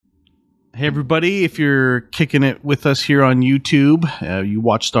Hey everybody, if you're kicking it with us here on YouTube, you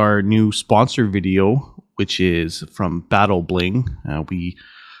watched our new sponsor video, which is from Battle Bling. We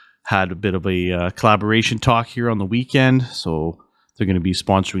had a bit of a collaboration talk here on the weekend, so they're going to be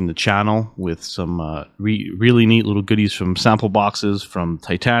sponsoring the channel with some really neat little goodies from sample boxes from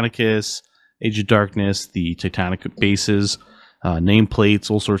Titanicus, Age of Darkness, the Titanic bases,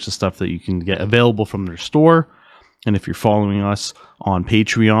 nameplates, all sorts of stuff that you can get available from their store. And if you're following us on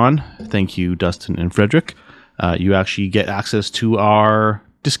Patreon, thank you, Dustin and Frederick, you actually get access to our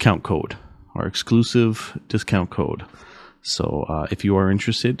discount code, our exclusive discount code. So if you are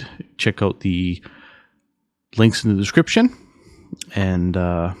interested, check out the links in the description, and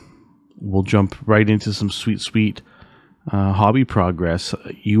we'll jump right into some sweet hobby progress.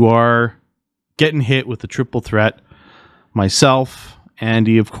 You are getting hit with the triple threat. Myself,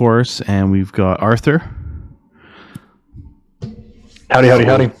 Andy, of course, and we've got Arthur.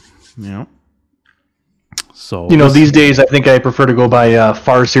 Howdy. Yeah. So these days I think I prefer to go by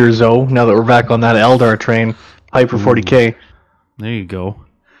Farseer Zoe. Now that we're back on that Eldar train, Hyper 40K. There you go.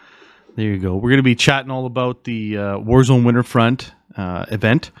 We're going to be chatting all about the Warzone Winterfront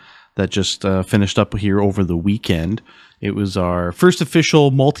event that just finished up here over the weekend. It was our first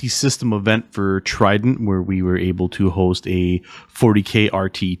official multi-system event for Trident, where we were able to host a 40K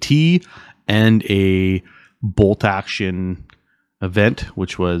RTT and a bolt action event,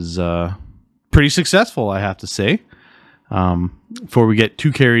 which was pretty successful, I have to say. Before we get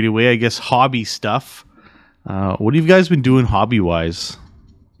too carried away, I guess hobby stuff. What have you guys been doing hobby-wise?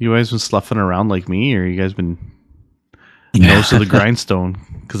 You guys been sloughing around like me, or you guys been nose to the grindstone?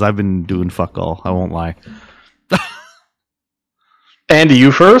 Because I've been doing fuck all, I won't lie. Andy,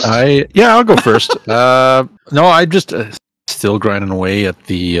 you first? I'll go first. No, I just still grinding away at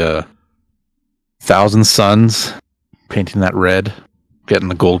the Thousand Suns. Painting that red, getting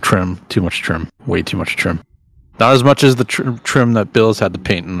the gold trim, way too much trim. Not as much as the trim that Bill's had to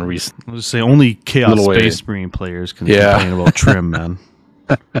paint in the recent. I'll just say only Chaos Space Marine players can complain about trim, man.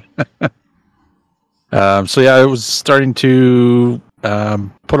 I was starting to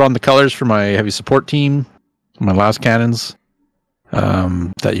put on the colors for my heavy support team, my last cannons.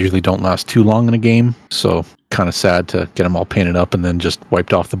 That usually don't last too long in a game, so kind of sad to get them all painted up and then just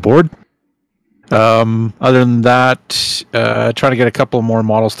wiped off the board. Other than that, trying to get a couple more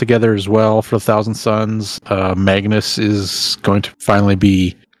models together as well for the Thousand Suns. Magnus is going to finally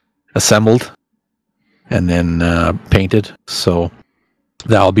be assembled and then painted, so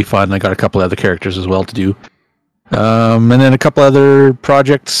that'll be fun. I got a couple other characters as well to do. And then a couple other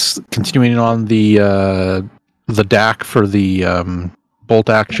projects continuing on the DAC for the bolt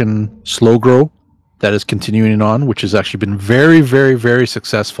action slow grow that is continuing on, which has actually been very, very, very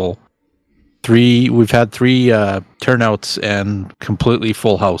successful. We've had 3 turnouts and completely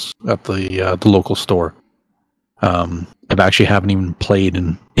full house at the local store. I actually haven't even played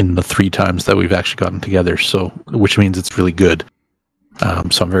in the 3 times that we've actually gotten together, so which means it's really good.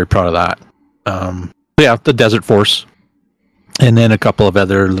 So I'm very proud of that. The Desert Force, and then a couple of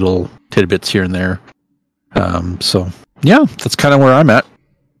other little tidbits here and there. That's kind of where I'm at.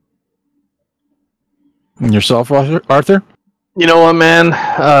 And yourself, Arthur? You know what,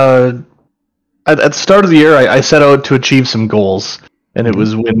 man? At the start of the year, I set out to achieve some goals, and it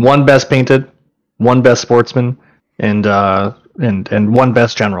was win 1 best painted, 1 best sportsman, and 1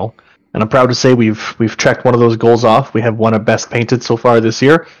 best general. And I'm proud to say we've checked one of those goals off. We have won a best painted so far this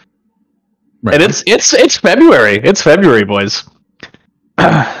year, right. And it's February. It's February, boys.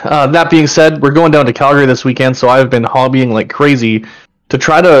 That being said, we're going down to Calgary this weekend, so I've been hobbying like crazy to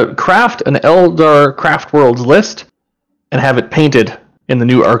try to craft an Eldar Craft Worlds list and have it painted in the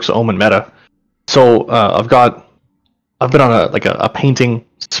new Ark's Omen meta. So I've been on a painting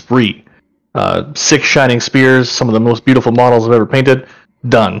spree. 6 shining spears, some of the most beautiful models I've ever painted,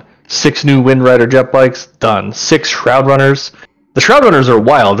 done. 6 new Wind Rider jet bikes, done. 6 Shroud Runners. The Shroud Runners are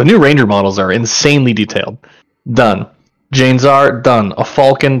wild. The new Ranger models are insanely detailed. Done. Jane Czar, done. A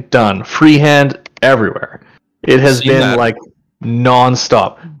Falcon, done. Freehand, everywhere. It has been like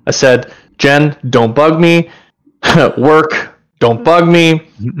non-stop. I said, Jen, don't bug me. Work, don't bug me.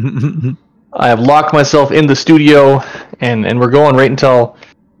 I have locked myself in the studio, and we're going right until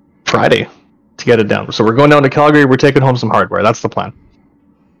Friday to get it down. So we're going down to Calgary. We're taking home some hardware. That's the plan.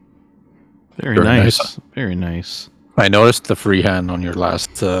 Very nice. Very nice. I noticed the freehand on your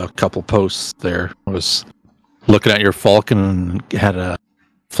last couple posts there. I was looking at your Falcon and had a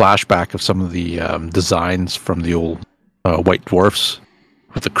flashback of some of the designs from the old White Dwarfs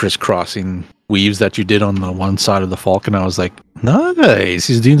with the crisscrossing weaves that you did on the one side of the Falcon. I was like, nice,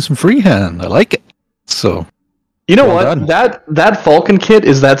 he's doing some freehand. I like it. So You know Well what? done. That Falcon kit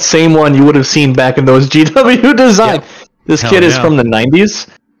is that same one you would have seen back in those GW design. This Hell kit is yeah. from the 90s,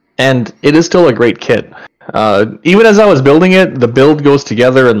 and it is still a great kit. Even as I was building it, the build goes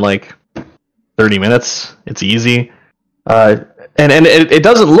together in like 30 minutes. It's easy. And it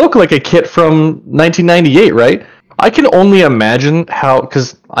doesn't look like a kit from 1998, right? I can only imagine how,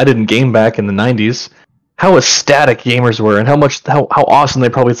 because I didn't game back in the 90s, how ecstatic gamers were and how awesome they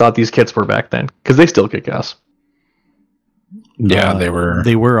probably thought these kits were back then, because they still kick ass. Yeah, They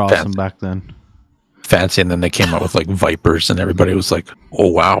were awesome fancy. back then. Fancy, and then they came out with like Vipers, and everybody was like, "Oh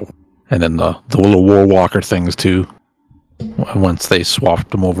wow!" And then the little Warwalker things too. Once they swapped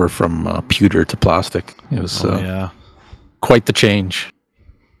them over from pewter to plastic, it was Yeah. quite the change.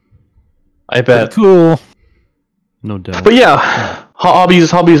 I bet. Cool. No doubt. But yeah,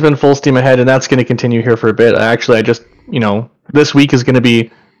 hobby's been full steam ahead, and that's going to continue here for a bit. I just, this week is going to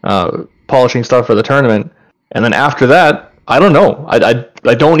be polishing stuff for the tournament, and then after that, I don't know.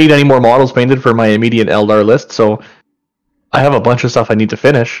 I don't need any more models painted for my immediate Eldar list, so I have a bunch of stuff I need to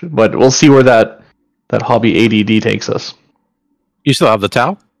finish. But we'll see where that hobby ADD takes us. You still have the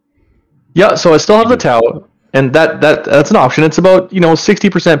Tau? Yeah, so I still have the Tau, and that's an option. It's about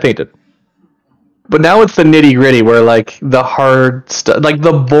 60% painted. But now it's the nitty gritty, where like the hard stuff, like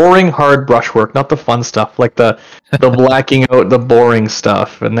the boring hard brushwork, not the fun stuff, like the blacking out the boring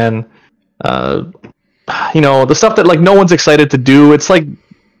stuff, and then the stuff that like no one's excited to do. It's like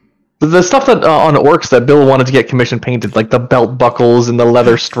the stuff that on Orcs that Bill wanted to get commission painted, like the belt buckles and the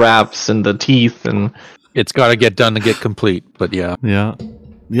leather straps and the teeth, and It's got to get done to get complete, but yeah. Yeah.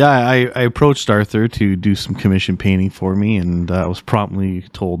 Yeah, I approached Arthur to do some commission painting for me, and I was promptly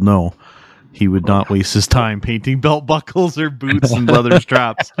told no. He would not waste his time painting belt buckles or boots and leather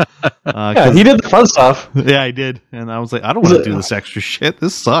straps. yeah, he did the fun stuff. Yeah, I did. And I was like, I don't want to do this extra shit.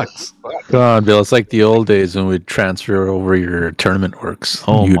 This sucks. God, Bill, it's like the old days when we'd transfer over your tournament works.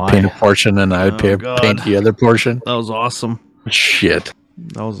 Oh, You'd my. paint a portion, and I would God. paint the other portion. That was awesome. Shit.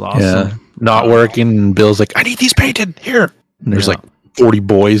 That was awesome. Yeah. Not working, and Bill's like, I need these painted. Here. And there's Yeah. like 40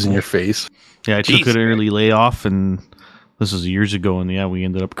 boys in your face. Yeah, I took Jeez. an early layoff, and this was years ago, and yeah, we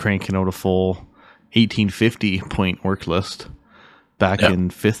ended up cranking out a full 1850 point work list back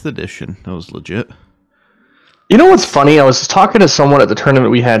in 5th edition. That was legit. You know what's funny? I was talking to someone at the tournament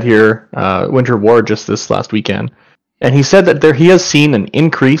we had here, Winter War, just this last weekend, and he said that he has seen an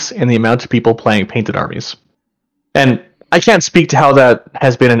increase in the amount of people playing painted armies. And I can't speak to how that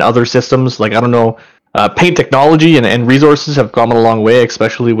has been in other systems. Like, I don't know, paint technology and resources have gone a long way,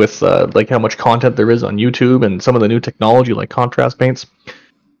 especially with like how much content there is on YouTube and some of the new technology like contrast paints.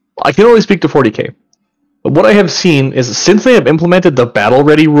 I can only speak to 40k. But what I have seen is since they have implemented the battle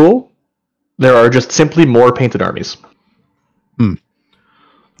ready rule, there are just simply more painted armies.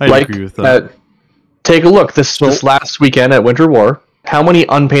 I agree with that. Take a look this last weekend at Winter War. How many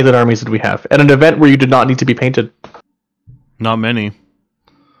unpainted armies did we have at an event where you did not need to be painted? Not many.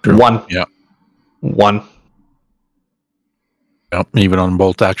 True. One. Yeah. One. Yep. Even on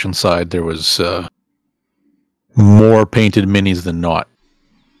bolt action side, there was more painted minis than not.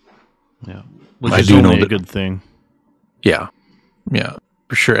 Yeah, which I is do only know a that- good thing. Yeah, yeah,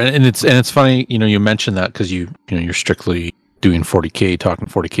 for sure. And it's funny, you mentioned that because you're strictly doing 40k, talking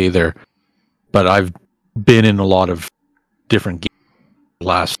 40k there. But I've been in a lot of different games the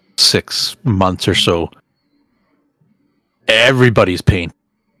last 6 months or so. Everybody's paint,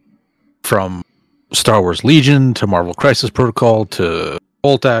 from Star Wars Legion to Marvel Crisis Protocol to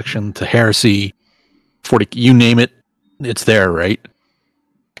Bolt Action to Heresy, 40, you name it, it's there, right?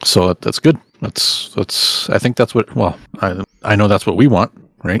 So that's good. That's. I think that's what. Well, I know that's what we want,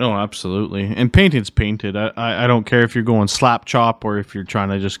 right? No, absolutely. And painted's painted. I don't care if you're going slap chop or if you're trying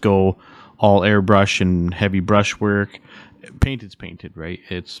to just go all airbrush and heavy brush work. Painted's painted, right?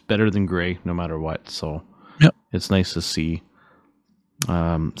 It's better than gray, no matter what. So Yep. It's nice to see.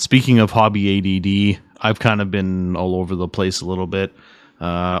 Speaking of hobby ADD, I've kind of been all over the place a little bit.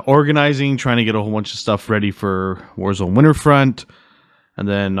 Organizing, trying to get a whole bunch of stuff ready for Warzone Winterfront. And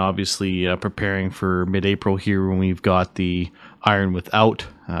then obviously preparing for mid-April here when we've got the Iron Without,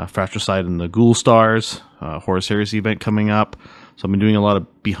 Fratricide and the Ghoul Stars, Horus Heresy event coming up. So I've been doing a lot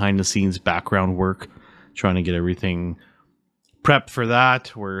of behind-the-scenes background work, trying to get everything prepped for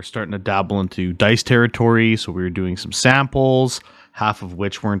that. We're starting to dabble into dice territory, so we were doing some samples, half of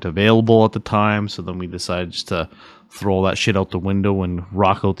which weren't available at the time. So then we decided just to throw all that shit out the window and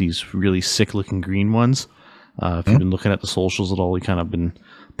rock out these really sick-looking green ones. If you've been looking at the socials at all, you kind of been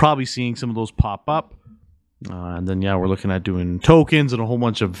probably seeing some of those pop up. And then, we're looking at doing tokens and a whole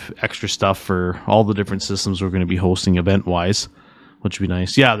bunch of extra stuff for all the different systems we're going to be hosting event-wise, which would be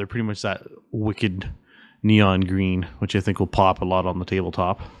nice. Yeah, they're pretty much that wicked neon green, which I think will pop a lot on the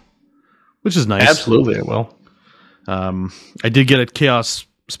tabletop, which is nice. Absolutely, it will. I did get a Chaos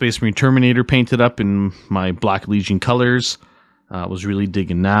Space Marine Terminator painted up in my Black Legion colors. Was really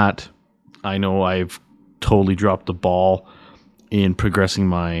digging that. I know I've totally dropped the ball in progressing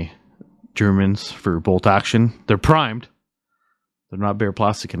my Germans for bolt action. They're primed. They're not bare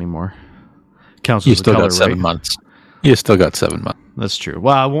plastic anymore. Counts You as still a color, got 7 right? months. You still got 7 months. That's true.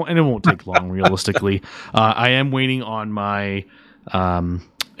 Well, it won't take long, realistically. I am waiting on my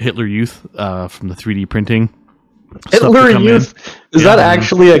Hitler Youth from the 3D printing. stuff to Hitler come Youth. Is Yeah. that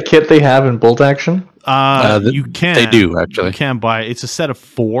actually a kit they have in bolt action? You can. They do, actually. You can buy. It's a set of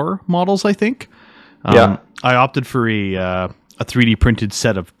 4 models, I think. Yeah. I opted for a 3D printed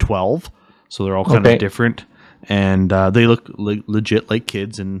set of 12, so they're all kind Okay. of different, and they look legit like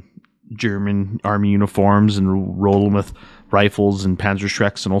kids in German army uniforms, and roll them with rifles and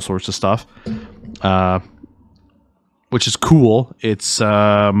Panzerschrecks and all sorts of stuff, which is cool. It's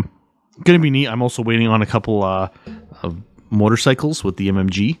going to be neat. I'm also waiting on a couple of motorcycles with the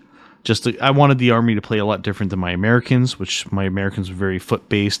MMG. I wanted the army to play a lot different than my Americans, which my Americans are very foot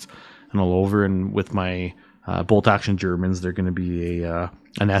based and all over. And with my bolt action Germans, they're going to be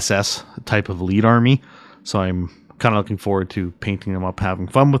an SS type of lead army. So I'm kind of looking forward to painting them up, having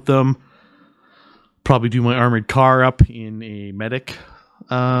fun with them. Probably do my armored car up in a medic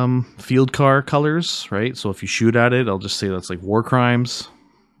field car colors, right? So if you shoot at it, I'll just say that's like war crimes.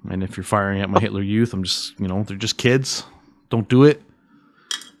 And if you're firing at my Hitler Youth, I'm just, they're just kids. Don't do it.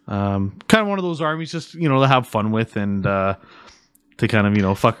 Kind of one of those armies just, to have fun with and to kind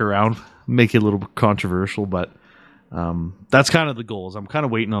of, fuck around, make it a little bit controversial. But that's kind of the goals. I'm kind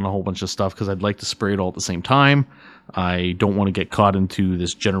of waiting on a whole bunch of stuff because I'd like to spray it all at the same time. I don't want to get caught into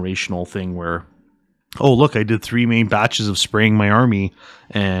this generational thing where, oh, look, I did 3 main batches of spraying my army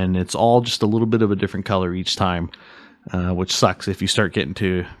and it's all just a little bit of a different color each time. Which sucks. If you start getting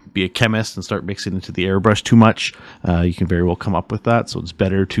to be a chemist and start mixing into the airbrush too much, you can very well come up with that. So it's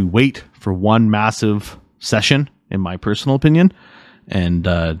better to wait for one massive session, in my personal opinion, and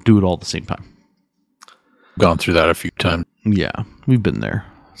do it all at the same time. Gone through that a few times. Yeah, we've been there.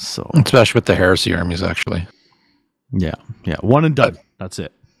 So Especially with the heresy armies, actually. yeah, one and done. That's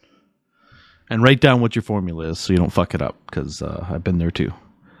it. And write down what your formula is so you don't fuck it up, because I've been there too.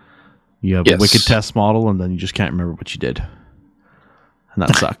 You have a wicked test model, and then you just can't remember what you did. And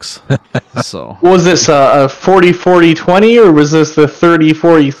that sucks. So Was this a 40-40-20, or was this the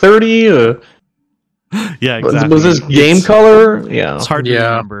 30-40-30? yeah, exactly. Was this game color? Yeah. It's hard to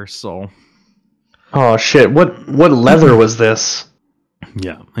remember, so Oh shit! What leather was this?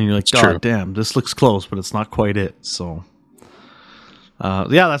 yeah. And you're like, It's true. God damn, this looks close, but it's not quite it. So yeah,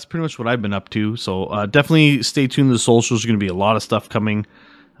 that's pretty much what I've been up to. So definitely stay tuned to the socials. There's going to be a lot of stuff coming.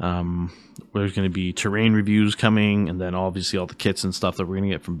 There's going to be terrain reviews coming, and then obviously all the kits and stuff that we're going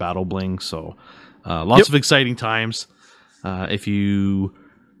to get from Battle Bling. So lots of exciting times. If you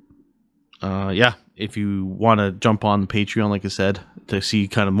want to jump on the Patreon, like I said, to see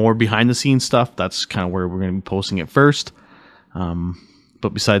kind of more behind the scenes stuff, that's kind of where we're going to be posting it first. But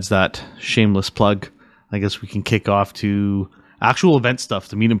besides that shameless plug, I guess we can kick off to actual event stuff,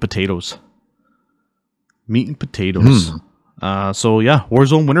 the meat and potatoes. Meat and potatoes. So yeah,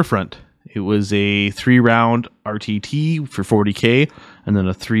 Warzone Winterfront. It was a 3-round RTT for 40K, and then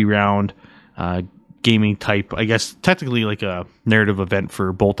a 3-round gaming type, I guess technically like a narrative event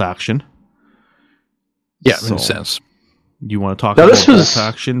for Bolt Action. Yeah, So, makes sense. You want to talk Now, about this was- Bolt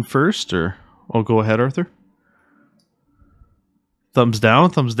Action first, or I'll go ahead, Arthur? Thumbs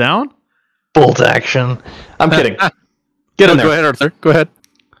down, thumbs down? Bolt action. I'm kidding. Get in there. Go ahead, Arthur. Go ahead.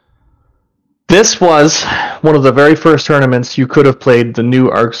 This was one of the very first tournaments you could have played the new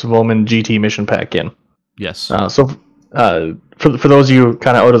Arcs of Omen GT mission pack in. Yes. For those of you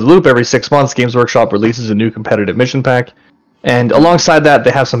kind of out of the loop, every 6 months, Games Workshop releases a new competitive mission pack, and alongside that,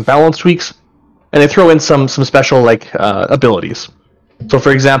 they have some balance tweaks, and they throw in some special abilities. So,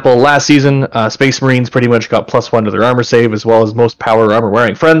 for example, last season, Space Marines pretty much got +1 to their armor save, as well as most power armor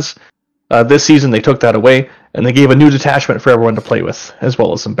wearing friends. This season, they took that away, and they gave a new detachment for everyone to play with, as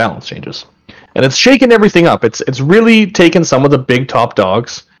well as some balance changes. And it's shaken everything up. It's really taken some of the big top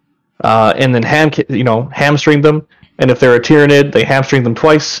dogs, and then hamstringed them. And if they're a Tyranid, they hamstring them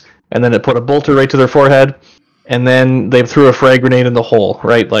twice, and then it put a bolter right to their forehead, and then they threw a frag grenade in the hole.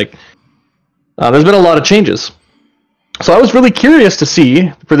 Right, there's been a lot of changes. So I was really curious to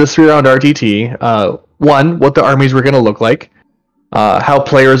see for this 3-round RTT, one, what the armies were going to look like, how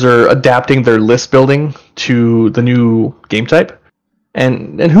players are adapting their list building to the new game type,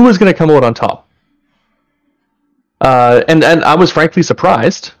 and who was going to come out on top. And I was frankly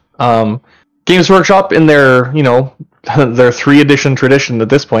surprised. Games Workshop, in their their 3-edition tradition at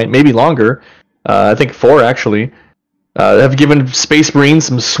this point, maybe longer, I think 4 actually, have given Space Marines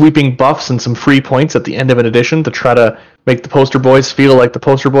some sweeping buffs and some free points at the end of an edition to try to make the poster boys feel like the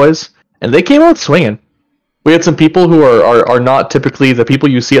poster boys, and they came out swinging. We had some people who are not typically the people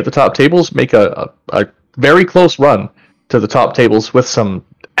you see at the top tables make a very close run to the top tables with some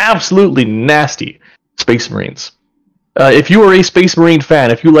absolutely nasty Space Marines. If you are a Space Marine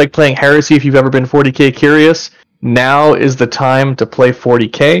fan, if you like playing Heresy, if you've ever been 40k curious, now is the time to play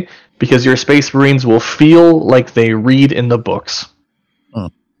 40k, because your Space Marines will feel like they read in the books.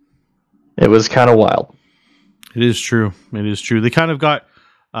 It was kind of wild. It is true. It is true. They kind of got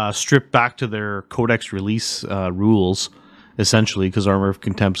stripped back to their Codex release rules, essentially, because Armor of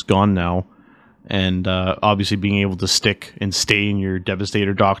Contempt's gone now. And obviously being able to stick and stay in your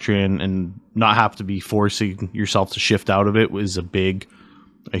Devastator Doctrine and not have to be forcing yourself to shift out of it was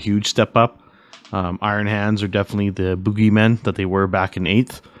a huge step up. Iron Hands are definitely the boogeymen that they were back in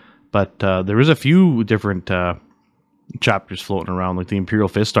 8th. But there was a few different chapters floating around. Like the Imperial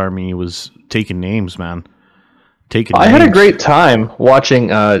Fist Army was taking names, man. I had a great time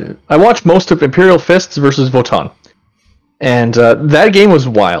watching. I watched most of Imperial Fists versus Votann. And that game was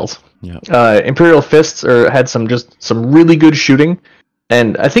wild. Yeah. Imperial Fists had some really good shooting,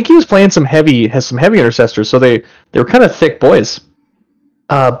 and I think he was playing some heavy intercessors, so they were kind of thick boys.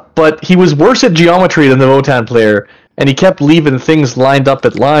 But he was worse at geometry than the Votann player, and he kept leaving things lined up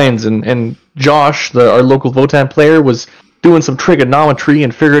at lines. And Josh, our local Votann player, was doing some trigonometry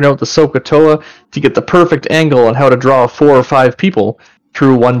and figuring out the SOHCAHTOA to get the perfect angle on how to draw 4 or 5 people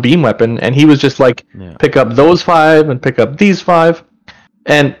through one beam weapon, and he was just like, pick up those 5 and pick up these 5,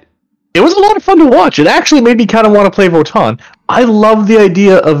 and it was a lot of fun to watch. It actually made me kind of want to play Votann. I love the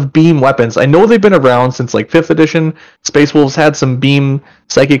idea of beam weapons. I know they've been around since like 5th edition. Space Wolves had some beam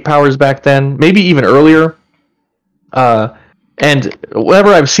psychic powers back then, maybe even earlier. And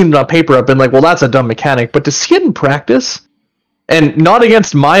whenever I've seen it on paper, I've been like, well, that's a dumb mechanic. But to see it in practice, and not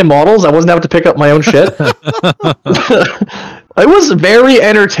against my models, I wasn't having to pick up my own shit. It was very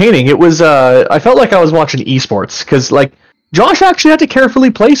entertaining. It was, I felt like I was watching esports, because like, Josh actually had to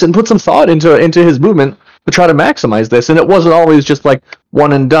carefully place and put some thought into his movement to try to maximize this, and it wasn't always just like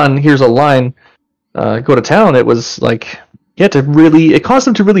one and done, here's a line, go to town. It was like, it caused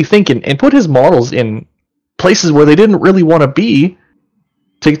him to really think and put his models in places where they didn't really want to be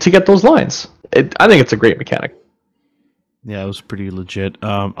to get those lines. I think it's a great mechanic. Yeah, it was pretty legit.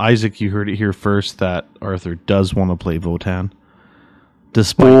 Isaac, you heard it here first that Arthur does want to play Votann,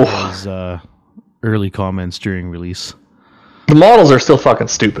 despite his early comments during release. The models are still fucking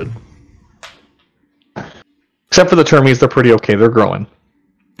stupid. Except for the Termies, they're pretty okay. They're growing.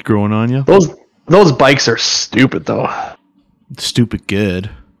 Growing on you? Those bikes are stupid, though. Stupid good.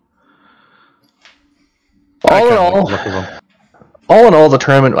 All in all, the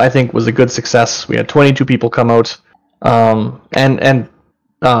tournament, I think, was a good success. We had 22 people come out, and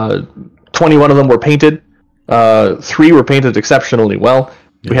 21 of them were painted. 3 were painted exceptionally well.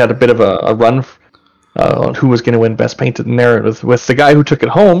 Yeah. We had a bit of a run on who was going to win Best Painted in there, with the guy who took it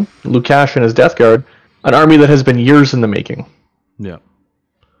home, Lukash and his Death Guard, an army that has been years in the making. Yeah.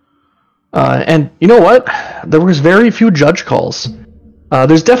 And you know what? There was very few judge calls.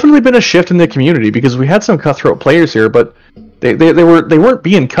 There's definitely been a shift in the community, because we had some cutthroat players here, but they weren't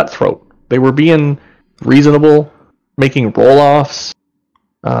being cutthroat. They were being reasonable, making roll-offs.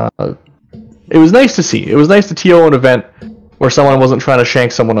 It was nice to see. It was nice to TO an event where someone wasn't trying to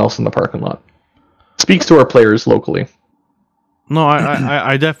shank someone else in the parking lot. Speaks to our players locally. No,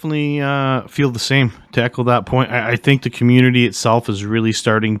 I definitely feel the same. To echo that point, I think the community itself is really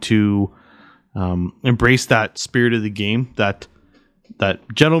starting to embrace that spirit of the game, that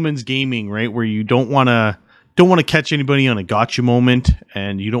gentleman's gaming, right? Where you don't want to catch anybody on a gotcha moment,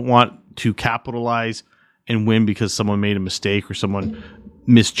 and you don't want to capitalize and win because someone made a mistake or someone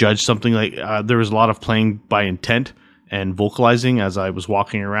misjudged something. Like there was a lot of playing by intent and vocalizing as I was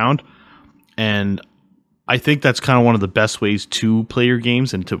walking around, and I think that's kind of one of the best ways to play your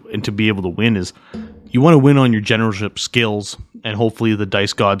games and to be able to win is you want to win on your generalship skills, and hopefully the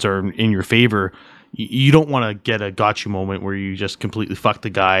dice gods are in your favor. You don't want to get a gotcha moment where you just completely fuck the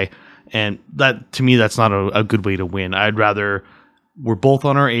guy, and that, to me, that's not a good way to win. I'd rather we're both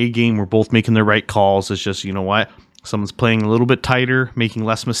on our A game, we're both making the right calls. It's just, you know what, someone's playing a little bit tighter, making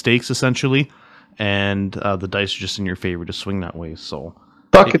less mistakes essentially, and the dice are just in your favor to swing that way. So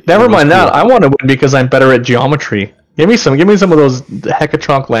fuck it, never mind that. I want to win because I'm better at geometry. Give me some of those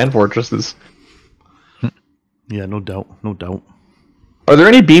Hekachonk land fortresses. Yeah, no doubt. Are there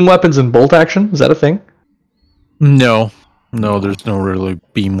any beam weapons in bolt action? Is that a thing? No, there's no really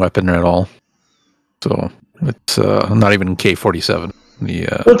beam weapon at all. So it's not even K47.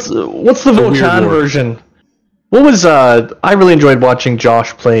 What's the Volcan version? What was I really enjoyed watching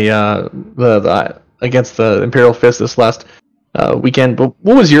Josh play the against the Imperial Fist this last weekend. But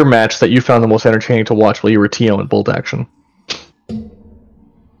what was your match that you found the most entertaining to watch while you were TO in Bolt Action?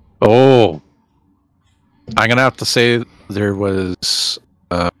 Oh, I'm gonna have to say there was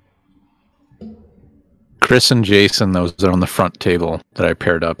Chris and Jason that was on the front table that I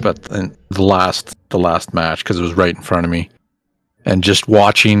paired up at the last match because it was right in front of me, and just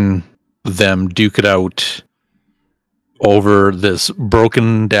watching them duke it out over this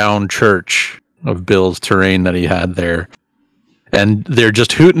broken down church of Bill's terrain that he had there. And they're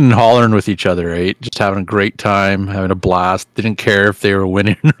just hooting and hollering with each other, right? Just having a great time, having a blast. Didn't care if they were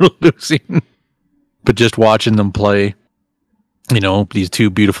winning or losing. But just watching them play, these two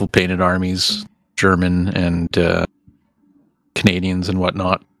beautiful painted armies, German and Canadians and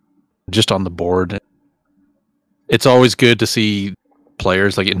whatnot, just on the board. It's always good to see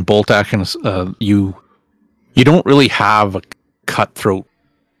players like in Bolt Action. You don't really have a cutthroat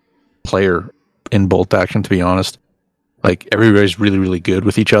player in Bolt Action, to be honest. Like, everybody's really, really good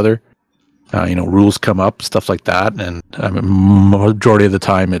with each other. Rules come up, stuff like that, and majority of the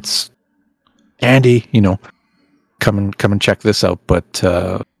time it's Andy, come and check this out. But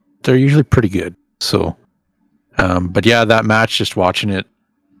they're usually pretty good. So, but yeah, that match, just watching it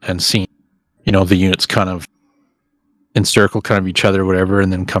and seeing, the units kind of encircle kind of each other, whatever,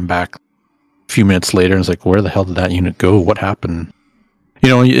 and then come back a few minutes later and it's like, where the hell did that unit go? What happened?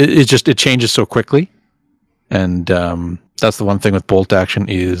 It changes so quickly. And that's the one thing with Bolt Action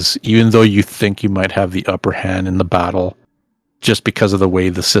is, even though you think you might have the upper hand in the battle, just because of the way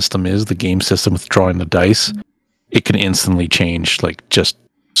the system is, the game system with drawing the dice, it can instantly change, like, just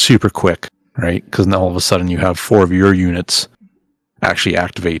super quick, right? Because now all of a sudden you have 4 of your units actually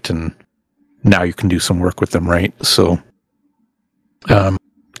activate, and now you can do some work with them, right? So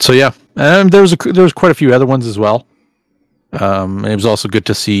yeah, and there was quite a few other ones as well. It was also good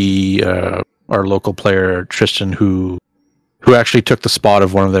to see our local player Tristan, who actually took the spot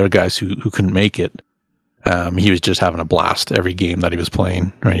of one of their guys who couldn't make it. He was just having a blast every game that he was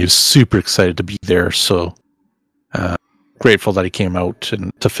playing. Right, he was super excited to be there. So grateful that he came out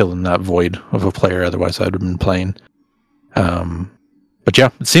and to fill in that void of a player. Otherwise, I'd have been playing. But yeah,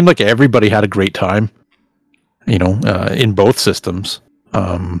 it seemed like everybody had a great time. In both systems,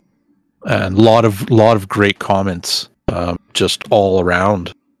 and a lot of great comments, just all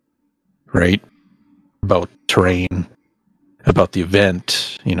around. Right, about terrain, about the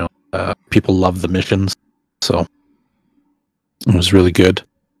event, people love the missions, so it was really good.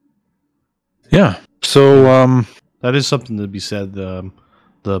 Yeah, so that is something to be said. The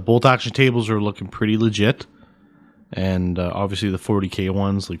Bolt Action tables are looking pretty legit, and obviously the 40k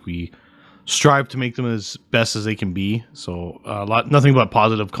ones, like, we strive to make them as best as they can be. So nothing but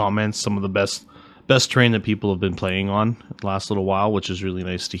positive comments. Some of the best terrain that people have been playing on the last little while, which is really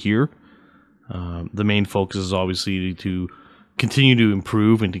nice to hear. The main focus is obviously to continue to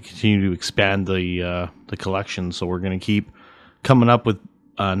improve and to continue to expand the collection. So we're going to keep coming up with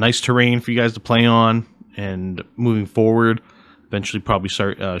nice terrain for you guys to play on, and moving forward, eventually probably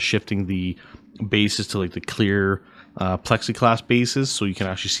start shifting the bases to like the clear plexiglass bases, so you can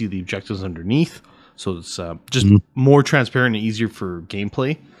actually see the objectives underneath. So it's just more transparent and easier for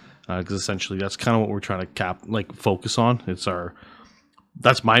gameplay. Because essentially that's kind of what we're trying to focus on.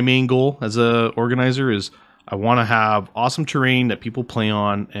 That's my main goal as a organizer, is I want to have awesome terrain that people play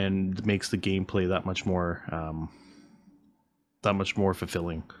on, and it makes the gameplay that much more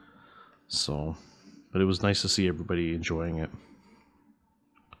fulfilling. So, but it was nice to see everybody enjoying it.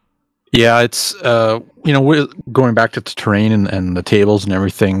 Yeah, it's we're going back to the terrain and the tables and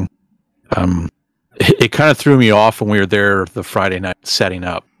everything. It kind of threw me off when we were there the Friday night setting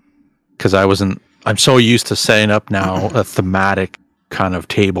up, because I'm so used to setting up now a thematic kind of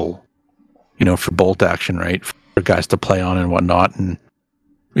table, for Bolt Action, right? For guys to play on and whatnot, and,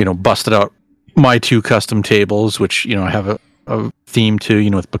 busted out my 2 custom tables, which, I have a theme to,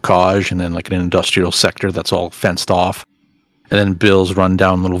 with Bocage, and then like an industrial sector that's all fenced off. And then Bill's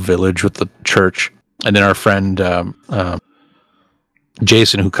rundown little village with the church. And then our friend,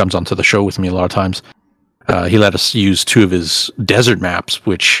 Jason, who comes onto the show with me a lot of times, he let us use 2 of his desert maps,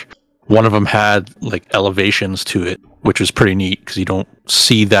 which one of them had like elevations to it, which was pretty neat because you don't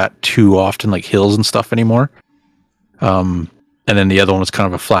see that too often, like hills and stuff anymore. And then the other one was kind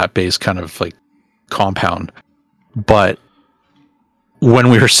of a flat base, kind of like compound. But when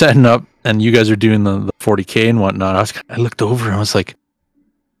we were setting up and you guys are doing the 40k and whatnot, I looked over and I was like,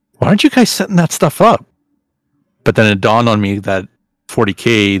 why aren't you guys setting that stuff up? But then it dawned on me that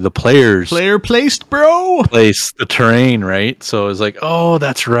 40K, the players Player placed, bro. place the terrain, right? So it's like, oh,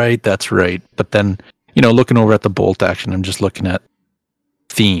 that's right. But then, looking over at the bolt action, I'm just looking at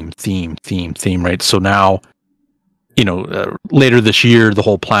theme, right? So now, later this year, the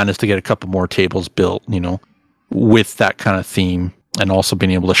whole plan is to get a couple more tables built, with that kind of theme, and also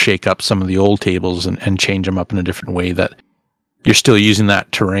being able to shake up some of the old tables and change them up in a different way that you're still using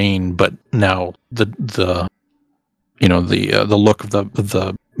that terrain, but now the look of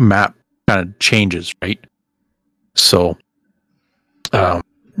the map kind of changes, right? So,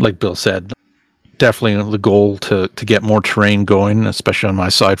 like Bill said, definitely the goal to get more terrain going, especially on my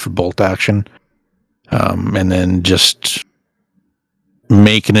side for bolt action, and then just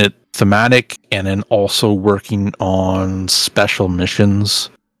making it thematic, and then also working on special missions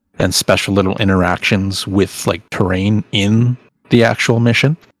and special little interactions with like terrain in the actual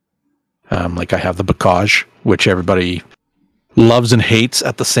mission. Like I have the Bocage, which everybody loves and hates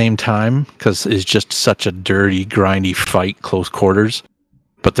at the same time because it's just such a dirty, grindy fight, close quarters.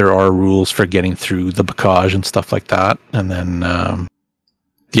 But there are rules for getting through the Bocage and stuff like that. And then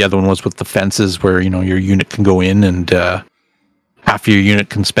the other one was with the fences, where your unit can go in and half your unit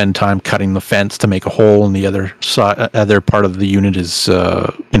can spend time cutting the fence to make a hole, and the other part of the unit is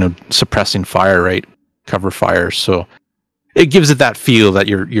suppressing fire, right? Cover fire. So it gives it that feel that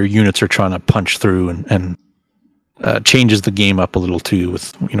your units are trying to punch through, and changes the game up a little too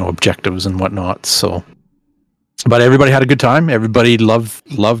with objectives and whatnot. So, but everybody had a good time. Everybody loved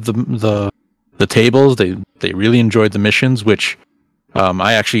the tables. They really enjoyed the missions, which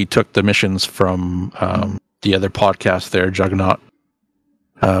I actually took the missions from the other podcast there, Juggernaut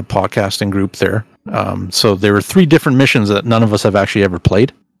podcasting group there. So there were 3 different missions that none of us have actually ever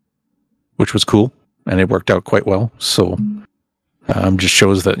played, which was cool, and it worked out quite well. So just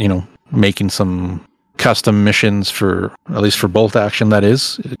shows that making some custom missions for, at least for bolt action, that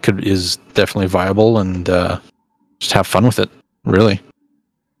is definitely viable, and just have fun with it, really.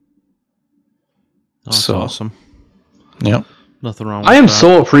 That's awesome. Yeah, nothing wrong with I am that.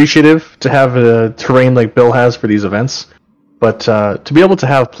 so appreciative to have a terrain like Bill has for these events, but to be able to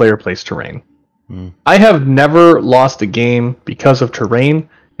have player-placed terrain. I have never lost a game because of terrain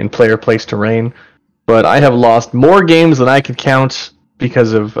and player-placed terrain, but I have lost more games than I could count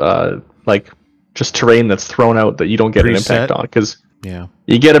because of just terrain that's thrown out that you don't get an impact on. Because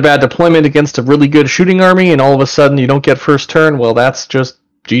you get a bad deployment against a really good shooting army, and all of a sudden you don't get first turn. Well, that's just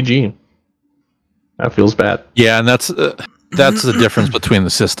GG. That feels bad. Yeah, and that's the difference between the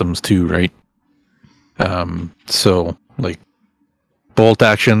systems too, right? So like bolt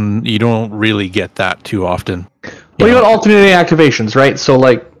action, you don't really get that too often. Well, you got alternating activations, right? So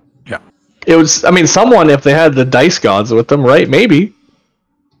like, it was. I mean, someone, if they had the dice gods with them, right? Maybe.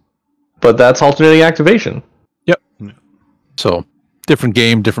 But that's alternating activation. Yep. So different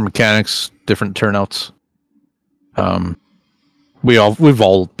game, different mechanics, different turnouts. We've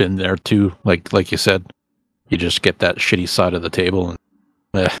all been there too. Like you said, you just get that shitty side of the table,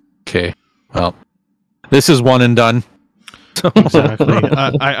 and okay, well, this is one and done. Exactly.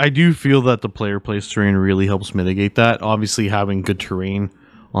 I do feel that the player place terrain really helps mitigate that. Obviously, having good terrain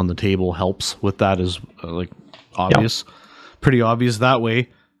on the table helps with that, is obvious. Pretty obvious that way.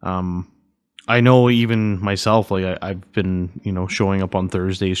 I know even myself, I've been showing up on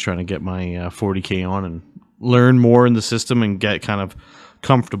Thursdays trying to get my 40K on and learn more in the system and get kind of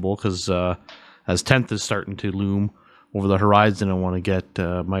comfortable, because as 10th is starting to loom over the horizon, I want to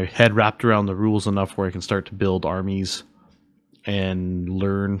get my head wrapped around the rules enough where I can start to build armies and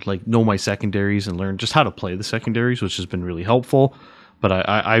learn, know my secondaries and learn just how to play the secondaries, which has been really helpful. But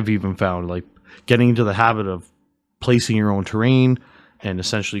I've even found getting into the habit of placing your own terrain and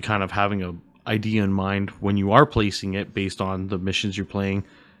essentially kind of having a idea in mind when you are placing it based on the missions you're playing,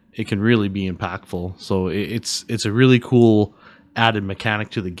 it can really be impactful. So it's a really cool added mechanic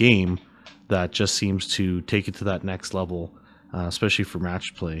to the game that just seems to take it to that next level, especially for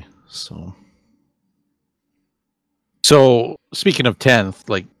match play. So speaking of 10th,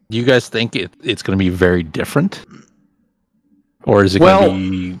 do you guys think it's going to be very different? Or is it going to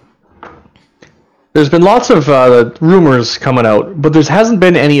be... There's been lots of rumors coming out, but there hasn't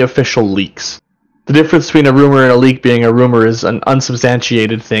been any official leaks. The difference between a rumor and a leak being a rumor is an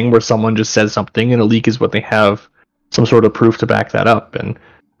unsubstantiated thing where someone just says something, and a leak is what they have some sort of proof to back that up. And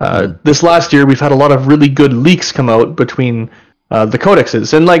this last year, we've had a lot of really good leaks come out between the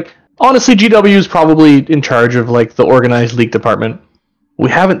codexes. And honestly, GW is probably in charge of the organized leak department.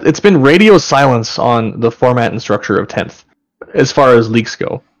 It's been radio silence on the format and structure of 10th as far as leaks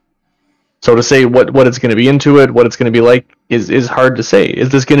go. So to say what it's going to be into it, what it's going to be like, is hard to say. Is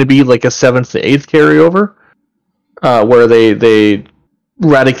this going to be like a 7th to 8th carryover, where they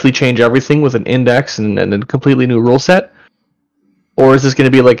radically change everything with an index and a completely new rule set, or is this going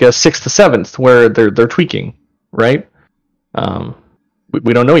to be like a 6th to 7th where they're tweaking, right?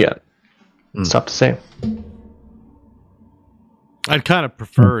 We don't know yet. It's tough to say. I'd kind of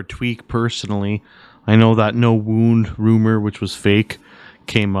prefer a tweak personally. I know that No Wound rumor, which was fake,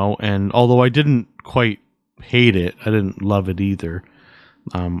 came out, and although I didn't quite hate it, I didn't love it either.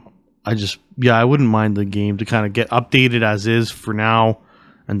 I wouldn't mind the game to kind of get updated as is for now,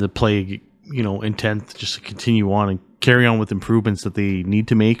 and to play, in 10th, just to continue on and carry on with improvements that they need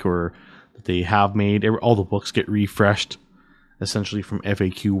to make or that they have made. All the books get refreshed, essentially from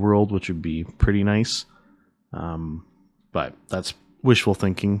FAQ World, which would be pretty nice. But that's wishful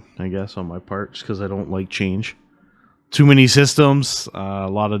thinking, I guess, on my part, just because I don't like change. Too many systems, a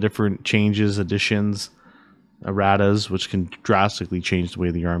lot of different changes, additions, erratas, which can drastically change the way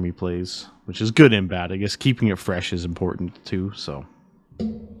the army plays, which is good and bad. I guess keeping it fresh is important too. So,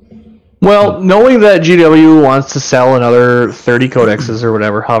 well, knowing that GW wants to sell another 30 codexes or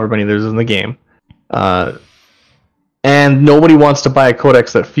whatever, however many there's in the game, and nobody wants to buy a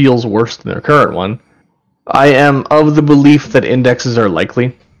codex that feels worse than their current one, I am of the belief that indexes are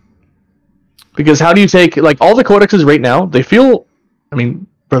likely. Because how do you take, all the codexes right now, they feel,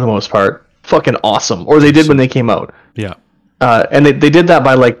 for the most part, fucking awesome. Or they did when they came out. yeah. And they did that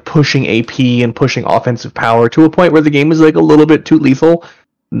by, pushing AP and pushing offensive power to a point where the game is, a little bit too lethal.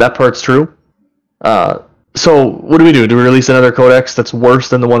 That part's true. So, what do? Do we release another codex that's worse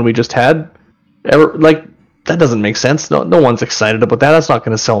than the one we just had? That doesn't make sense. No one's excited about that. That's not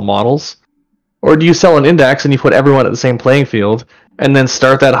going to sell models. Or do you sell an index and you put everyone at the same playing field and then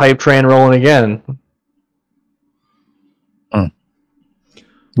start that hype train rolling again?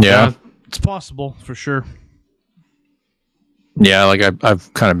 Yeah, it's possible for sure. Yeah,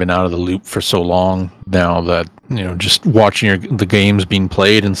 I've kind of been out of the loop for so long now that just watching the games being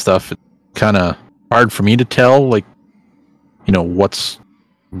played and stuff, it's kind of hard for me to tell what's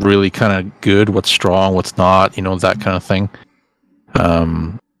really kind of good, what's strong, what's not, that kind of thing.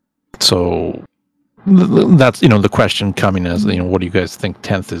 So that's the question coming as what do you guys think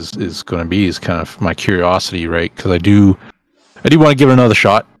 10th is going to be is kind of my curiosity, right? Because I do want to give it another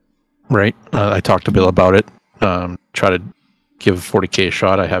shot, right? I talked to Bill about it. Try to give 40k a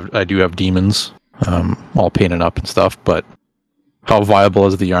shot. I do have demons, all painted up and stuff, but how viable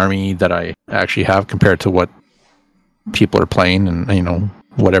is the army that I actually have compared to what people are playing, and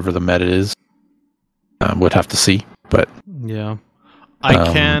whatever the meta is, would have to see. But yeah,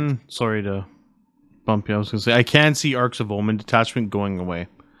 I can. Sorry to bump you. I was going to say I can see Arcs of Omen detachment going away.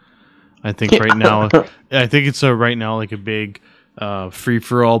 I think right now, it's right now like a big free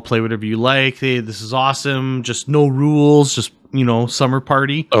for all. Play whatever you like. Hey, this is awesome. Just no rules. Just summer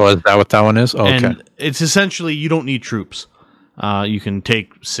party. Oh, is that what that one is? Oh, okay. And it's essentially you don't need troops. You can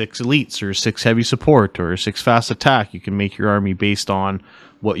take 6 elites or 6 heavy support or 6 fast attack. You can make your army based on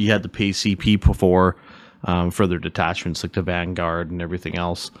what you had to pay CP for their detachments, like the Vanguard and everything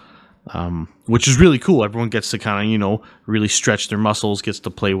else, which is really cool. Everyone gets to kind of, really stretch their muscles, gets to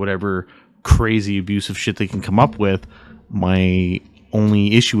play whatever crazy abusive shit they can come up with. My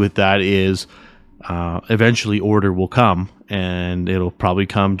only issue with that is eventually order will come, and it'll probably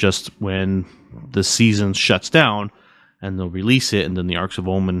come just when the season shuts down, and they'll release it, and then the Arcs of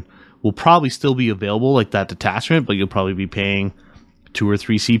Omen will probably still be available, like that detachment, but you'll probably be paying 2 or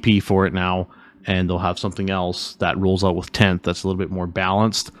 3 CP for it now, and they'll have something else that rolls out with 10th that's a little bit more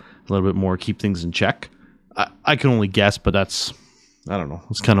balanced, a little bit more keep things in check. I can only guess, but I don't know.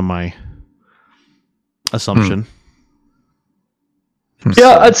 It's kind of my assumption.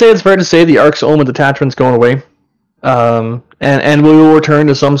 Yeah, I'd say it's fair to say the Arcs of Omen detachment's going away. And we will return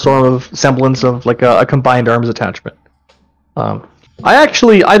to some sort of semblance of like a combined arms attachment.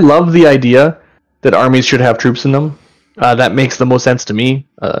 I love the idea that armies should have troops in them. That makes the most sense to me.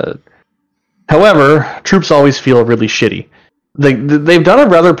 However, troops always feel really shitty. They've done a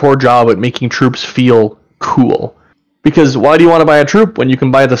rather poor job at making troops feel cool. Because why do you want to buy a troop when you can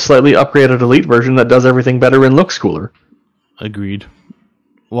buy the slightly upgraded elite version that does everything better and looks cooler? Agreed.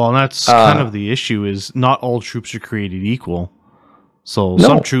 Well, and that's kind of the issue, is not all troops are created equal. So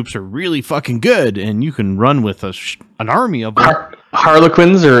some troops are really fucking good, and you can run with an army of them.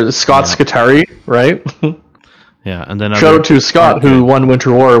 Harlequins or Scott Scutari, right? Yeah, and then shout out to Scott, who won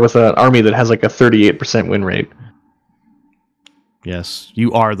Winter War with an army that has like a 38% win rate. Yes,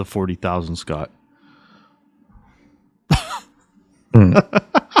 you are the 40,000 Scott.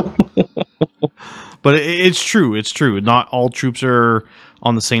 But it's true. It's true. Not all troops are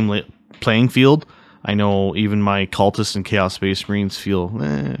on the same playing field. I know even my cultists and Chaos Space Marines feel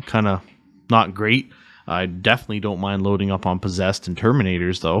kind of not great. I definitely don't mind loading up on Possessed and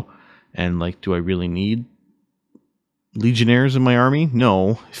Terminators, though. And, like, do I really need Legionnaires in my army?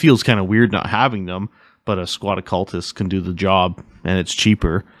 No. It feels kind of weird not having them, but a squad of cultists can do the job, and it's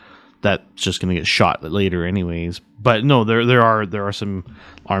cheaper. That's just going to get shot later anyways. But no, there are some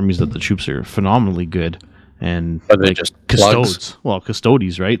armies that the troops are phenomenally good. And Are they just Custodes. Well,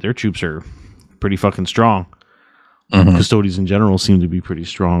 Custodes, right? Their troops are pretty fucking strong. Mhm. Custodes in general seem to be pretty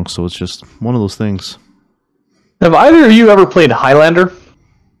strong, so it's just one of those things. Have either of you ever played Highlander?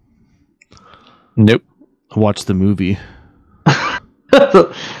 Nope. I watched the movie.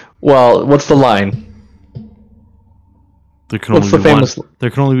 Well, what's the line? There can What's only the be famous? one. There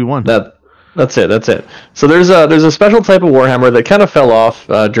can only be one. That's it. So there's a special type of Warhammer that kind of fell off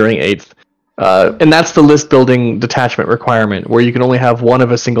during 8th, and that's the list building detachment requirement, where you can only have one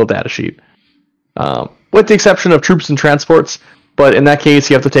of a single data sheet, with the exception of troops and transports. But in that case,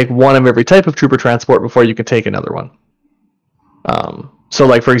 you have to take one of every type of troop or transport before you can take another one. So,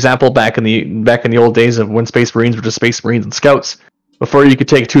 like for example, back in the old days of when Space Marines were just Space Marines and Scouts, before you could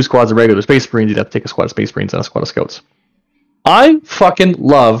take 2 squads of regular Space Marines, you'd have to take a squad of Space Marines and a squad of Scouts. I fucking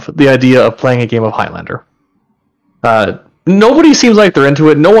love the idea of playing a game of Highlander. Nobody seems like they're into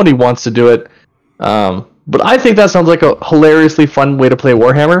it. Nobody wants to do it. But I think that sounds like a hilariously fun way to play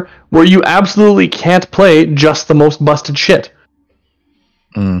Warhammer, where you absolutely can't play just the most busted shit.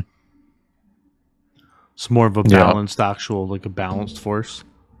 Mm. It's more of a Yeah. balanced, like a balanced force.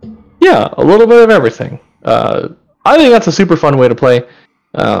 Yeah, a little bit of everything. I think that's a super fun way to play.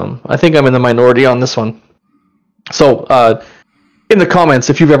 I think I'm in the minority on this one. So, in the comments,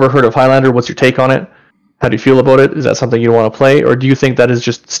 if you've ever heard of Highlander, what's your take on it? How do you feel about it? Is that something you want to play, or do you think that is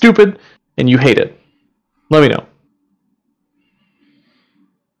just stupid and you hate it? Let me know.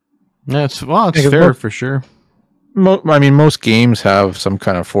 Yeah, it's Yeah, fair for sure. I mean, most games have some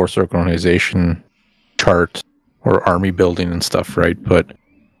kind of force organization chart or army building and stuff, right? But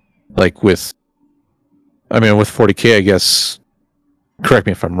like with 40K, I guess, correct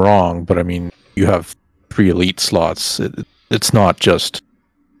me if I'm wrong, but I mean, you have 3 elite slots. It's not just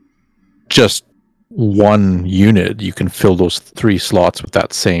one unit. You can fill those 3 slots with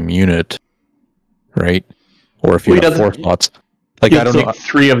that same unit, right? Or if you have 4 slots, like I don't take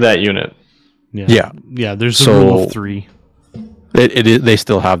 3 of that unit. Yeah. There's the So- rule of 3. they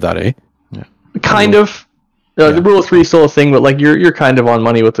still have that, eh? Kind of. The rule of 3 is still a thing, but like you're kind of on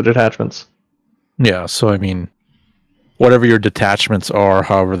money with the detachments. Yeah. So I mean, whatever your detachments are,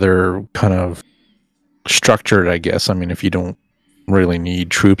 however they're kind of structured, I guess. I mean, if you don't really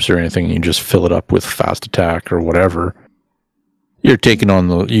need troops or anything, you just fill it up with fast attack or whatever. You're taking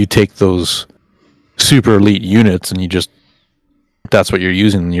on you take those super elite units and that's what you're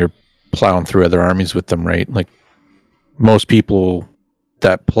using. And you're plowing through other armies with them, right? Like most people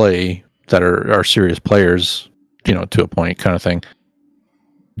that play that are serious players, to a point kind of thing.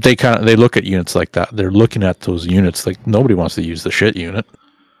 They look at units like that. They're looking at those units like nobody wants to use the shit unit.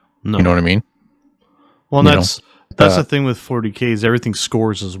 No. You know what I mean? Well, that's the thing with 40K is everything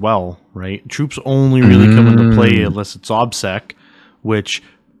scores as well, right? Troops only really come into play unless it's OBSEC, which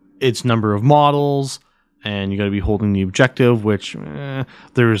it's number of models, and you got to be holding the objective. Which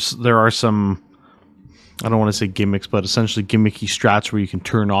there are some, I don't want to say gimmicks, but essentially gimmicky strats where you can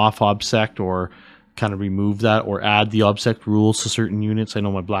turn off OBSEC or kind of remove that or add the OBSEC rules to certain units. I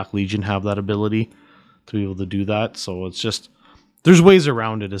know my Black Legion have that ability to be able to do that. So it's just, there's ways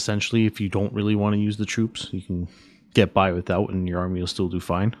around it, essentially. If you don't really want to use the troops, you can get by without, and your army will still do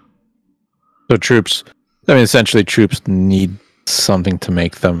fine. So essentially troops need something to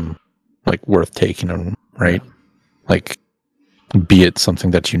make them like worth taking them, right? Like, be it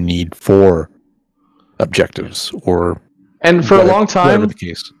something that you need for objectives or And for a long whatever time, the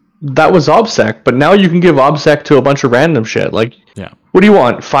case. that was OBSEC, but now you can give OBSEC to a bunch of random shit. Like, what do you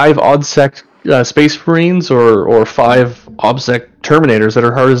want? 5 OBSEC Space Marines or 5 OBSEC Terminators that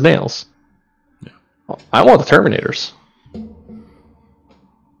are hard as nails? Yeah. I want the Terminators.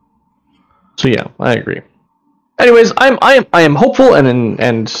 So yeah, I agree. Anyways, I am hopeful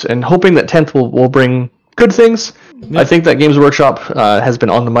and hoping that 10th will bring good things. Yeah. I think that Games Workshop has been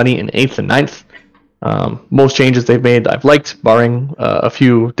on the money in 8th and 9th. Most changes they've made I've liked, barring a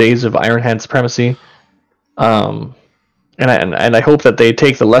few days of Iron Hand supremacy. And I hope that they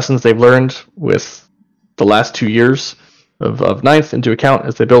take the lessons they've learned with the last 2 years of 9th into account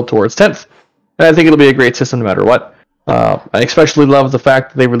as they build towards 10th. And I think it'll be a great system no matter what. I especially love the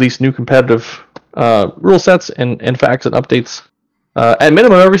fact that they release new competitive rule sets and facts and updates at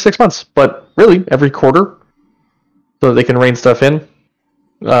minimum every 6 months, but really every quarter, so that they can rein stuff in.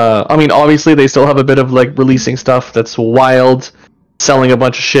 I mean, obviously they still have a bit of like releasing stuff that's wild, selling a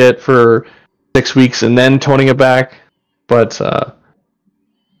bunch of shit for 6 weeks and then toning it back. But at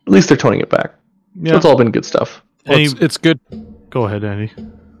least they're toning it back. Yeah. So it's all been good stuff. Well, it's good. Go ahead, Andy.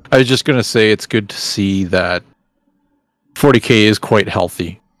 I was just gonna say it's good to see that 40K is quite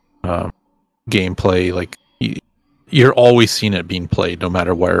healthy gameplay. Like you're always seeing it being played, no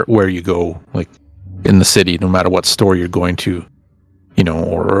matter where you go. Like in the city, no matter what store you're going to,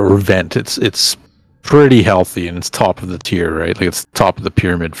 or event, it's pretty healthy and it's top of the tier, right? Like it's top of the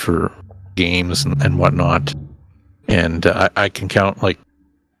pyramid for games and whatnot. And I can count, like,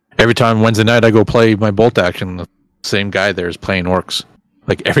 every time Wednesday night I go play my bolt action, the same guy there is playing orcs,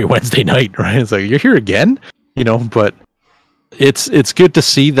 like every Wednesday night, right? It's like, you're here again, but it's good to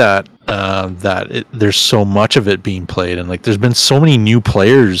see that there's so much of it being played, and like there's been so many new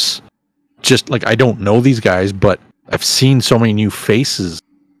players. Just like, I don't know these guys, but I've seen so many new faces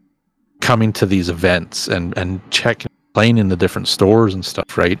coming to these events and playing in the different stores and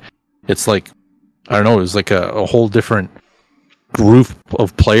stuff, right? It's like, I don't know, it was like a whole different group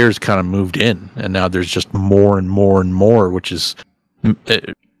of players kind of moved in, and now there's just more and more and more, which is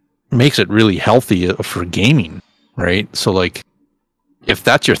it makes it really healthy for gaming, right? So like, if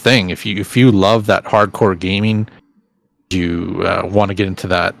that's your thing, if you love that hardcore gaming, you want to get into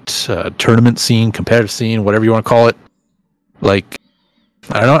that tournament scene, competitive scene, whatever you want to call it, like,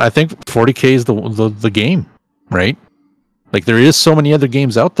 I don't know, I think 40K is the game, right? Like, there is so many other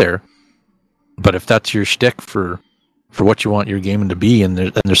games out there, but if that's your shtick for what you want your gaming to be, and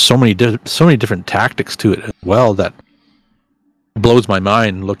there's so many different tactics to it as well, that blows my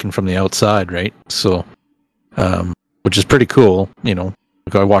mind looking from the outside, right? So, which is pretty cool, Like,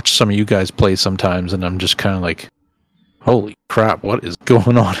 I watch some of you guys play sometimes, and I'm just kind of like, holy crap, what is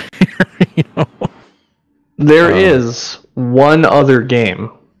going on here? There is one other game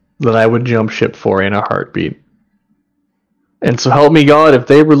that I would jump ship for in a heartbeat. And so help me God, if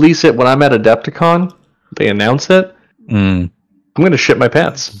they release it when I'm at Adepticon, they announce it, I'm going to shit my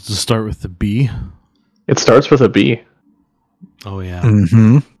pants. Does it start with the B? It starts with a B. Oh, yeah.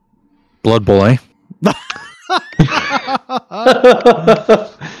 Mm-hmm. Blood Bowl, eh?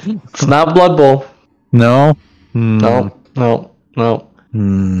 It's not Blood Bowl. No. No.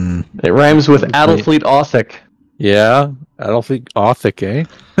 It rhymes with Adolfleet Othic. Yeah, Adolfleet Othic, eh?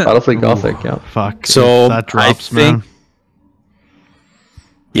 Adolfleet Gothic, yeah. Fuck. So, if that drops, I think, man.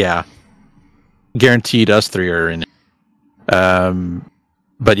 Yeah, guaranteed us three are in it.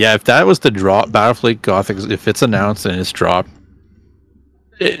 But yeah, if that was to drop, Battlefleet Gothic, if it's announced and it's dropped,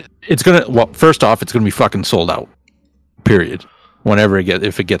 it's gonna. Well, first off, it's gonna be fucking sold out. Period. Whenever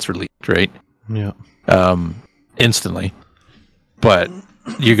if it gets released, right? Yeah. Instantly. But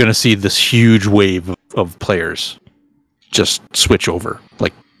you're gonna see this huge wave of players just switch over,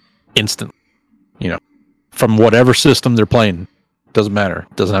 like, instantly. From whatever system they're playing, doesn't matter.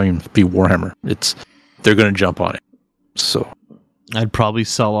 It doesn't even be Warhammer. They're gonna jump on it. So I'd probably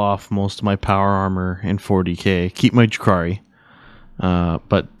sell off most of my power armor in 40K, keep my Drukhari,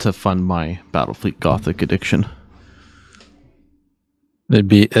 but to fund my Battlefleet Gothic addiction.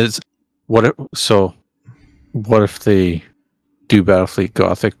 what if they do Battlefleet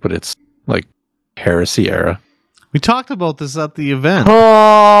Gothic, but it's like Heresy era? We talked about this at the event.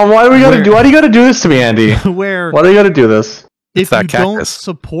 Oh, why do you gotta do this to me, Andy? Where Why do you gotta do this? if that you don't cactus.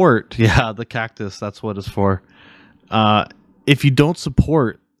 support, the cactus, that's what it's for. If you don't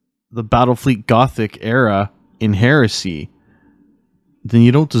support the Battlefleet Gothic era in Heresy, then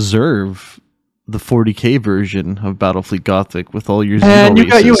you don't deserve the 40K version of Battlefleet Gothic with all your And Xeno you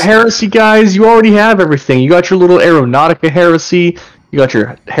got you races. Heresy guys, you already have everything. You got your little Aeronautica Heresy, you got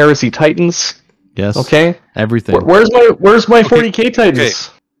your Heresy Titans, Yes. okay? Everything. Where's my 40K Titans? Okay.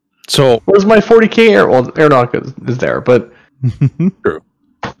 So Where's my 40K Aeronautica is there, but true.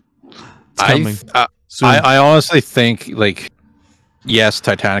 It's coming. Soon. I honestly think, like, yes,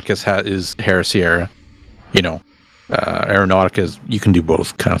 Titanicus is Heresy era. Aeronautica is, you can do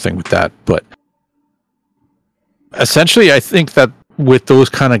both kind of thing with that, but essentially, I think that with those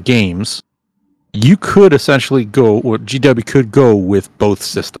kind of games, you could essentially GW could go with both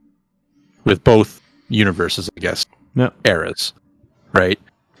systems, with both universes, I guess, Yep. eras, right?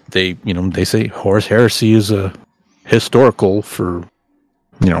 They say Horus Heresy is a historical for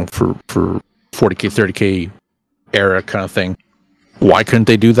 40K, 30K era kind of thing. Why couldn't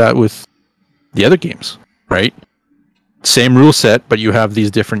they do that with the other games, right? Same rule set, but you have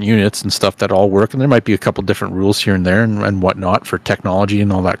these different units and stuff that all work, and there might be a couple different rules here and there and whatnot for technology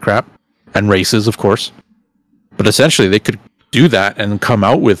and all that crap, and races, of course. But essentially, they could do that and come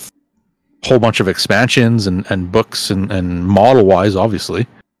out with a whole bunch of expansions and books and model-wise, obviously.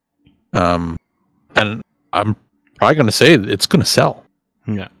 And I'm probably going to say it's going to sell,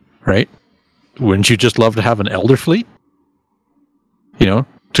 Yeah. right? wouldn't you just love to have an Elder fleet? You know,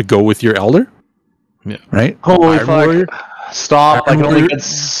 to go with your Elder? Yeah. Right? Holy Iron fuck. Warrior, Stop. I Iron can only Warrior. get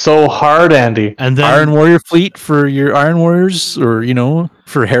so hard, Andy. And then Iron Warrior fleet for your Iron Warriors, or, you know,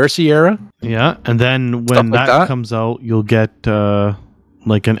 for Heresy era. yeah, and then Stuff when like that that. comes out, you'll get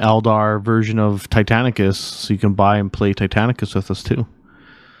like an Eldar version of Titanicus, so you can buy and play Titanicus with us too.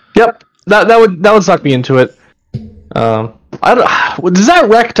 Yep. That would suck me into it. I don't. Does that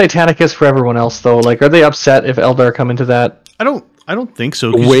wreck Titanicus for everyone else though? Like, are they upset if Eldar come into that? I don't think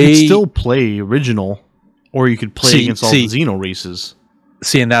so. 'Cause you Way- could still play original, or you could play against all the Xeno races.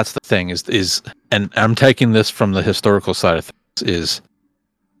 See, and that's the thing is, and I'm taking this from the historical side of things, is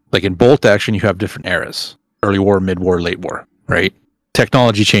like in Bolt Action, you have different eras: early war, mid war, late war, right?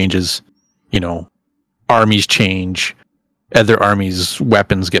 Technology changes, you know, armies change, other armies'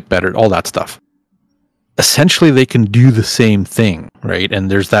 weapons get better, all that stuff. Essentially, they can do the same thing, right?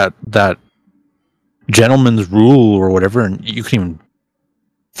 And there's that gentleman's rule or whatever, and you can even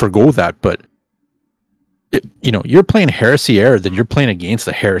forgo that, but you know, you're playing Heresy era, then you're playing against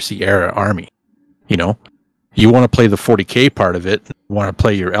the Heresy era army. You know, you want to play the 40k part of it, want to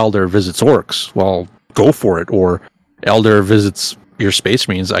play your Elder visits Orcs, well, go for it. Or Elder visits your Space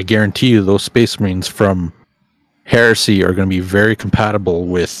Marines. I guarantee you those Space Marines from Heresy are going to be very compatible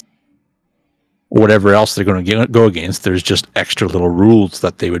with whatever else they're going to go against. There's just extra little rules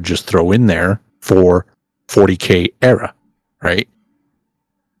that they would just throw in there for 40k era, right?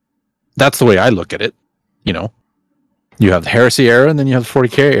 That's the way I look at it. You know, you have the Heresy era and then you have the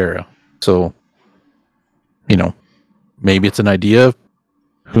 40k era. So, you know, maybe it's an idea.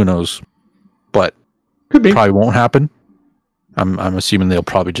 Who knows? But Could be. probably won't happen. I'm assuming they'll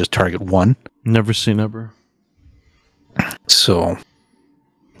probably just target one. Never say never. So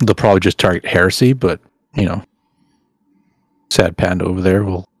they'll probably just target Heresy, but, you know, Sad Panda over there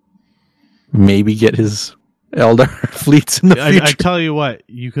will maybe get his Eldar fleets in the future. I tell you what,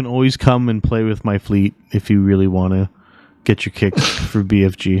 you can always come and play with my fleet if you really want to get your kicks for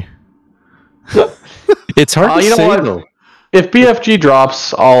BFG. It's hard to You know say, what? though. If BFG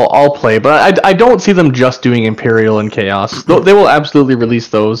drops, I'll play, but I don't see them just doing Imperial and Chaos. They will absolutely release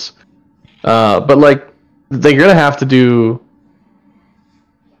those, but like they're gonna have to do.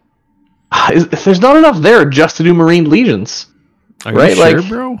 There's not enough there just to do Marine Legions. Are Right, you sure, like-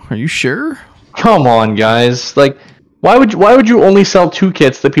 bro? Are you sure? Come on, guys! Like, why would you only sell 2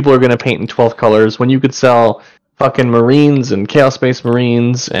 kits that people are gonna paint in 12 colors when you could sell fucking Marines and Chaos Space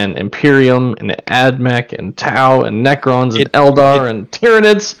Marines and Imperium and Admech and Tau and Necrons and Eldar and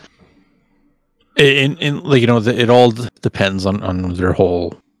Tyranids? In like, you know, it all depends on their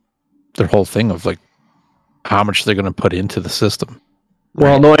whole thing of like how much they're going to put into the system.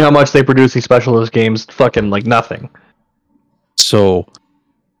 Well, knowing how much they produce these specialist games, fucking like nothing. So,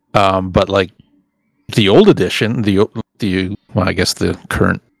 but like the old edition, the well, I guess the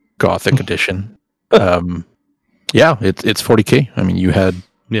current Gothic edition, yeah, it's 40k. I mean, you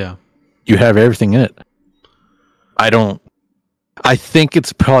have everything in it. I think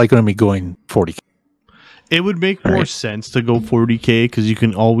it's probably going to be going 40k. It would make more Right. sense to go 40k because you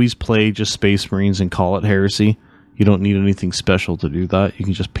can always play just Space Marines and call it Heresy. You don't need anything special to do that. You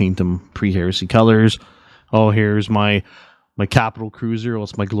can just paint them pre-Heresy colors. Oh, here's my capital cruiser. Well,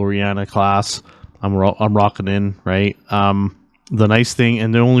 it's my Gloriana class. I'm rocking in, right? The nice thing,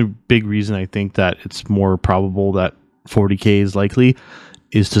 and the only big reason I think that it's more probable that 40k is likely,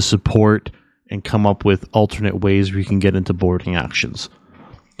 is to support and come up with alternate ways where you can get into boarding actions.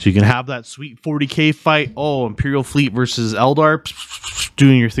 So you can have that sweet 40k fight. Oh, Imperial Fleet versus Eldar,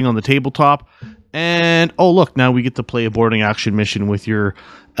 doing your thing on the tabletop. And, oh, look, now we get to play a boarding action mission with your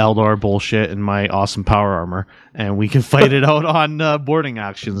Eldar bullshit and my awesome power armor. And we can fight it out on boarding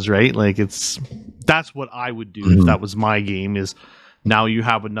actions, right? Like, that's what I would do if that was my game, is now you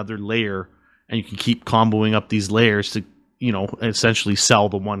have another layer and you can keep comboing up these layers to, you know, essentially sell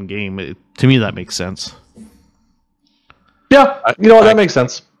the one game. To me, that makes sense. Yeah, you know what? That makes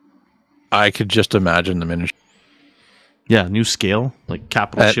sense. I could just imagine the miniature. Yeah, new scale, like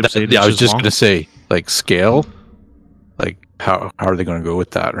capital ships. 8 Yeah, I was inches just long. going to say, like, scale. Like, how are they going to go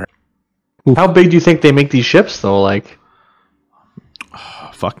with that? Right? How big do you think they make these ships, though? Like,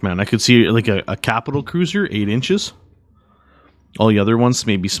 Fuck, man. I could see like a capital cruiser, 8 inches. All the other ones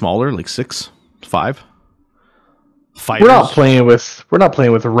maybe smaller, like 6, 5. Fighters. we're not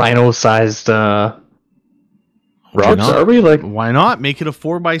playing with rhino-sized Why ships, not? are we? Like, Why not make it a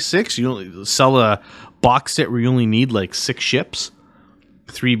 4x6? You only sell a box set where you only need like 6 ships.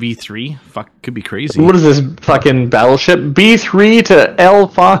 3v3. Fuck, could be crazy. what is this fucking battleship? B3 to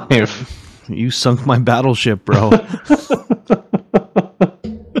L5. You sunk my battleship, bro.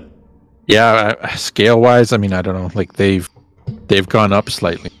 Yeah, scale wise, I mean, I don't know. Like they've gone up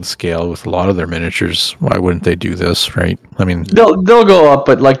slightly in scale with a lot of their miniatures. Why wouldn't they do this, right? I mean, They'll go up,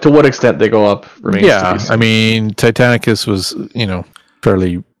 but like to what extent they go up remains to yeah. be seen. I mean, Titanicus was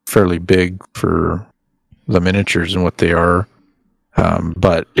fairly big for the miniatures and what they are,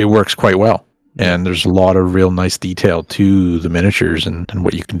 but it works quite well. And there's a lot of real nice detail to the miniatures and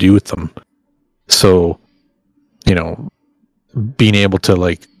what you can do with them. So, being able to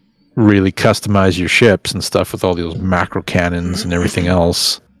like really customize your ships and stuff with all those macro cannons and everything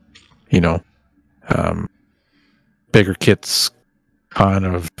else, bigger kits kind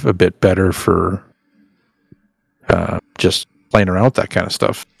of a bit better for just playing around with that kind of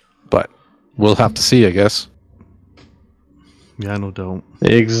stuff. But we'll have to see, I guess. Yeah, no doubt.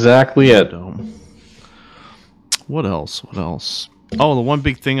 Exactly No it. doubt. What else? Oh, the one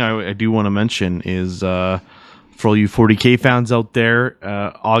big thing I do want to mention is for all you 40K fans out there,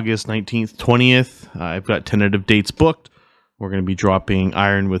 August 19th, 20th, I've got tentative dates booked. We're going to be dropping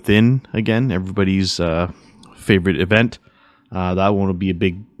Iron Within again, everybody's favorite event. That one will be a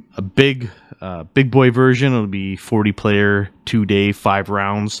big boy version. It'll be 40 player, 2-day, 5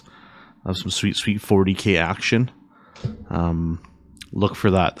 rounds of some sweet 40K action. Look for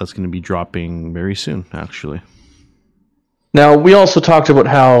that. That's going to be dropping very soon, actually. Now we also talked about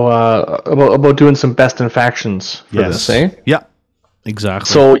how about doing some best in factions for this, eh? Yeah, exactly.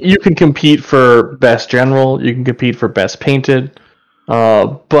 So you can compete for best general, you can compete for best painted,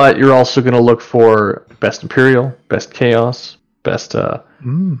 but you're also going to look for best imperial, best chaos, best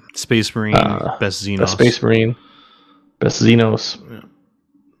Space Marine, best Xenos. best space marine, best Xenos.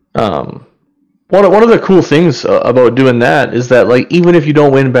 Yeah. One of the cool things about doing that is that like even if you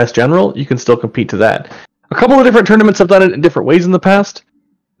don't win best general, you can still compete to that. A couple of different tournaments have done it in different ways in the past,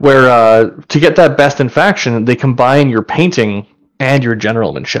 where to get that best in faction, they combine your painting and your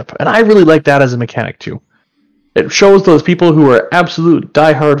generalmanship. And I really like that as a mechanic too. It shows those people who are absolute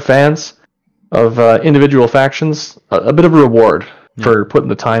diehard fans of individual factions a bit of a reward for putting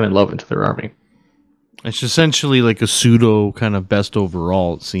the time and love into their army. It's essentially like a pseudo kind of best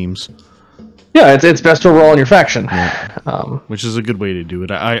overall, it seems. Yeah, it's best overall in your faction. Which is a good way to do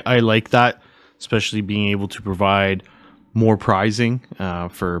it. I like that, especially being able to provide more prizing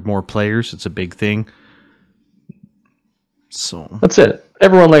for more players. It's a big thing. So That's it.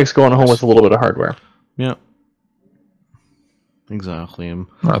 Everyone likes going home with a little bit of hardware. yeah, exactly.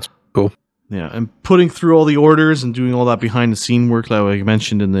 That's cool. Yeah, and putting through all the orders and doing all that behind the scene work, like I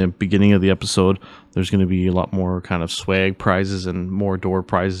mentioned in the beginning of the episode, there's going to be a lot more kind of swag prizes and more door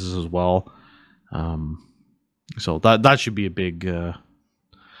prizes as well. So that should be a big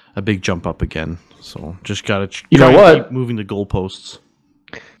jump up again. So just gotta keep moving the goalposts.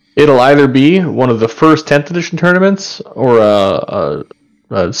 It'll either be one of the first 10th edition tournaments or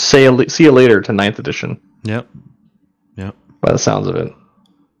see you later to 9th edition. Yep. By the sounds of it.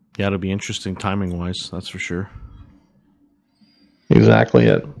 Yeah, it'll be interesting timing wise. That's for sure. Exactly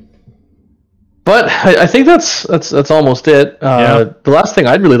it. But I think that's almost it. The last thing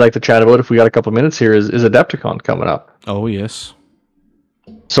I'd really like to chat about, if we got a couple of minutes here, is Adepticon coming up. Oh yes.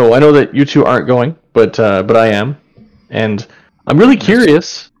 So I know that you two aren't going, but I am, and I'm really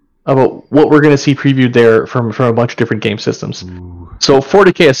curious about what we're going to see previewed there from a bunch of different game systems. Ooh. So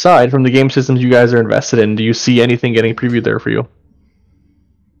 40K aside, from the game systems you guys are invested in, do you see anything getting previewed there for you?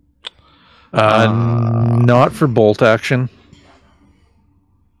 Not for bolt action.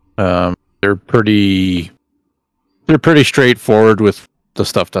 They're pretty straightforward with the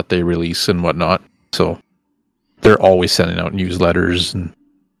stuff that they release and whatnot. So they're always sending out newsletters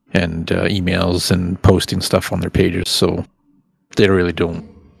and emails and posting stuff on their pages. So they really don't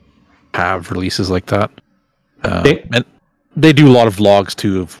have releases like that. And they do a lot of vlogs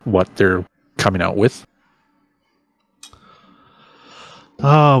too of what they're coming out with.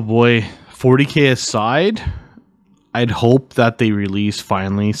 Oh boy, 40K aside, I'd hope that they release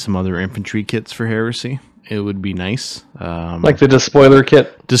finally some other infantry kits for Heresy. It would be nice. Like the Despoiler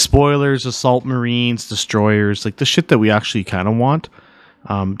kit? Despoilers, Assault Marines, Destroyers, like the shit that we actually kind of want.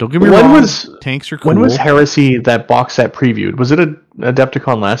 Don't get me wrong, tanks are cool. When was Heresy, that box set previewed? Was it a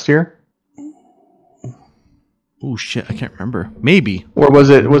Adepticon last year? Oh shit, I can't remember. Maybe. Or was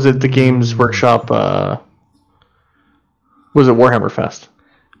it the Games Workshop, was it Warhammer Fest?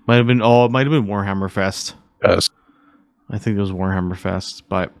 Might have been Warhammer Fest. Yes. I think it was Warhammer Fest,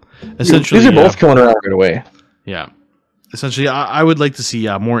 but essentially these are both coming around right away. Yeah. Essentially, I would like to see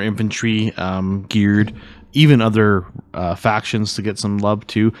more infantry geared, even other factions to get some love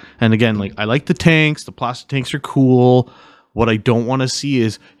too. And again, like I like the tanks. The plastic tanks are cool. What I don't want to see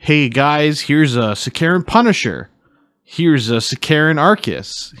is, hey guys, here's a Sakaran Punisher. here's a Sakaran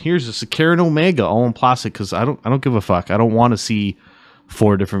Arcus. Here's a Sakaran Omega, all in plastic. Because I don't give a fuck. I don't want to see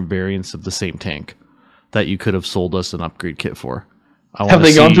 4 different variants of the same tank that you could have sold us an upgrade kit for. Have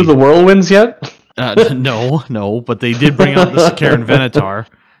they gone through the whirlwinds yet? No, but they did bring out the Sakaran Venator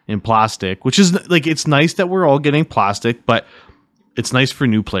in plastic, which is like, it's nice that we're all getting plastic, but it's nice for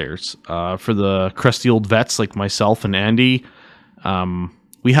new players. For the crusty old vets like myself and Andy,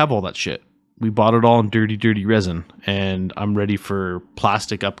 we have all that shit. We bought it all in dirty resin, and I'm ready for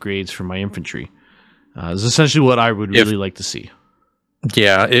plastic upgrades for my infantry. It's essentially what I would really like to see.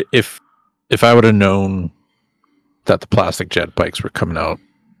 Yeah, if I would have known that the plastic jet bikes were coming out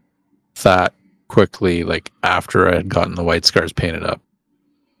that quickly, like after I had gotten the white scars painted up,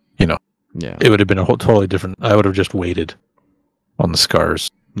 Yeah, it would have been a whole totally different. I would have just waited on the scars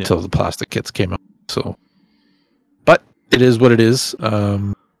until the plastic kits came out. So, but it is what it is.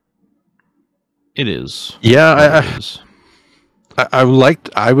 it is. Yeah, It is. I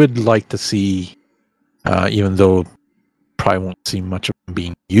would like to see, even though probably won't see much of them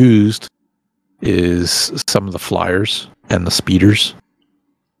being used, is some of the flyers and the speeders.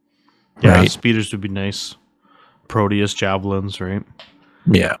 Yeah, Right. speeders would be nice. Proteus javelins, right?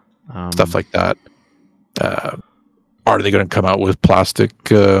 Yeah, stuff like that. Are they going to come out with plastic?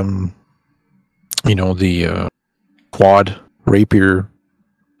 The quad rapier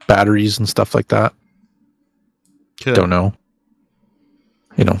batteries and stuff like that. Don't know.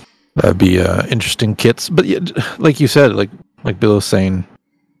 That'd be interesting kits. But yeah, like you said, like Bill was saying,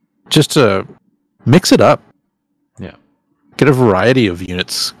 just to mix it up. Yeah. Get a variety of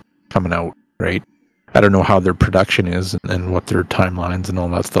units coming out, right? I don't know how their production is and what their timelines and all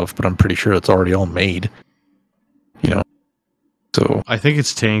that stuff, but I'm pretty sure it's already all made. So I think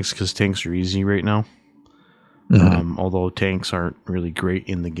it's tanks, because tanks are easy right now. mhm. Although tanks aren't really great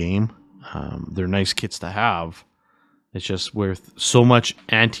in the game. They're nice kits to have. It's just with so much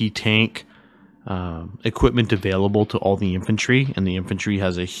anti-tank equipment available to all the infantry, and the infantry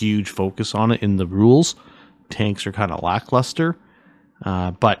has a huge focus on it in the rules. Tanks are kind of lackluster,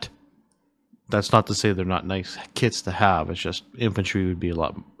 but that's not to say they're not nice kits to have. It's just infantry would be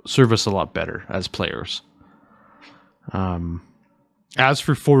serve us a lot better as players. As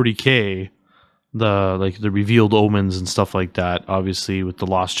for 40K, the revealed omens and stuff like that, obviously with the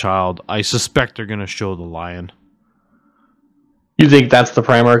Lost Child, I suspect they're going to show the lion. You think that's the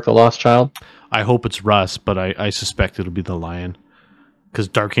Primarch, the Lost Child? I hope it's Russ, but I suspect it'll be the lion. Because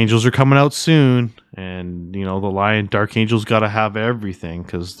Dark Angels are coming out soon, and the lion, Dark Angels got to have everything,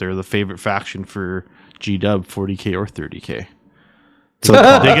 because they're the favorite faction for GW 40K or 30K. So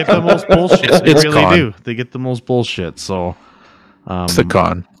They get the most bullshit. They It's really Khan. do. They get the most bullshit. So It's the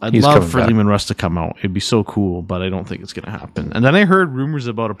con. I'd He's love coming for back. Leman Russ to come out. It'd be so cool, but I don't think it's going to happen. And then I heard rumors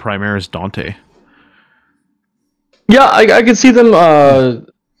about a Primaris Dante. Yeah, I could see them.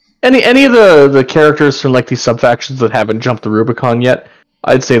 Any of the characters from like these subfactions that haven't jumped the Rubicon yet,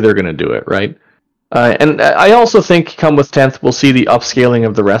 I'd say they're going to do it, right? And I also think come with 10th, we'll see the upscaling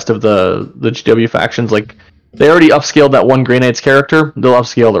of the rest of the GW factions. Like they already upscaled that one Grey Knights character, they'll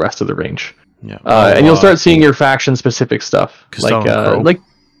upscale the rest of the range. Yeah. And you'll start seeing your faction specific stuff. Castell and Crow.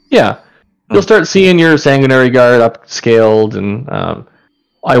 You'll start seeing your Sanguinary Guard upscaled, and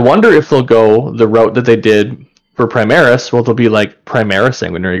I wonder if they'll go the route that they did for Primaris, well, they'll be like Primaris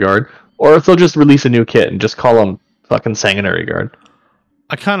Sanguinary Guard, or if they'll just release a new kit and just call them fucking Sanguinary Guard.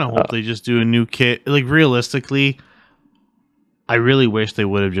 I kind of hope they just do a new kit. Like, realistically, I really wish they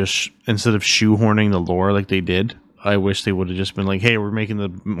would have just, instead of shoehorning the lore like they did, I wish they would have just been like, hey, we're making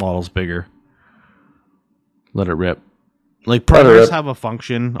the models bigger. Let it rip. Like, Let it Primaris rip. have a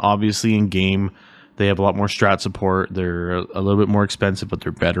function, obviously, in game. They have a lot more strat support. They're a little bit more expensive, but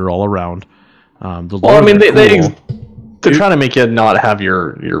they're better all around. The Well, I lore mean, is cool. they're trying to make you not have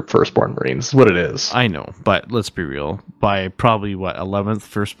your Firstborn Marines. Is what it is. I know, but let's be real. By probably, 11th,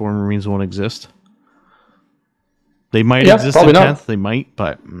 Firstborn Marines won't exist? They might Yeah, exist probably in not. 10th. They might,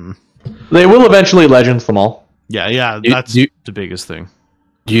 but... They will eventually Legends them all. Yeah, You- that's you- the biggest thing.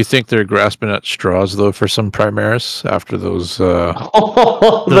 Do you think they're grasping at straws though for some Primaris after those The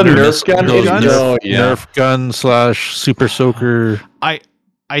Nerf Nerf gun. those guns? Oh, yeah. Nerf gun / Super Soaker?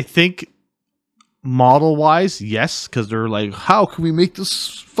 I think model wise, yes, because they're like, how can we make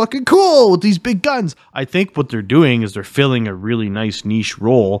this fucking cool with these big guns? I think what they're doing is they're filling a really nice niche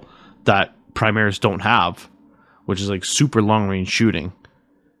role that Primaris don't have, which is like super long range shooting.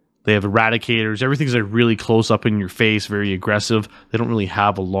 They have eradicators. Everything's like really close up in your face, very aggressive. They don't really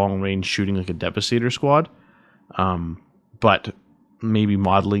have a long range shooting like a Devastator squad. But maybe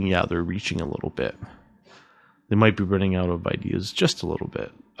modeling, yeah, they're reaching a little bit. They might be running out of ideas just a little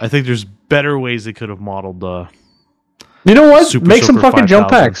bit. I think there's better ways they could have modeled You know what? Super Make some Soaker fucking jump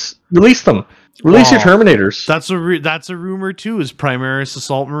 5000. packs. Release them. Release your Well, Terminators. That's a rumor too. Is Primaris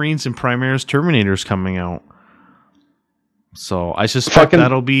Assault Marines and Primaris Terminators coming out? So I suspect Fucking-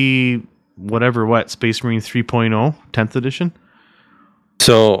 that'll be what Space Marine 3.0 10th edition.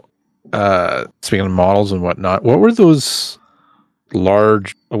 So, speaking of models and whatnot, what were those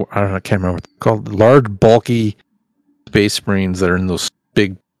large? Oh, I don't know. I can't remember what they're called. Large, bulky Space Marines that are in those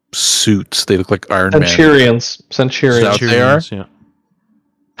big suits. They look like Iron Man. Centurions. So- they are? Yeah.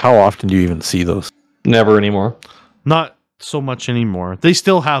 How often do you even see those? Never anymore. Not so much anymore. They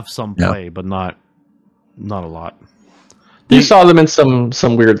still have some Yeah. play, but not a lot. You saw them in some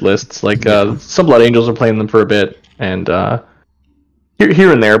weird lists, like some Blood Angels are playing them for a bit, and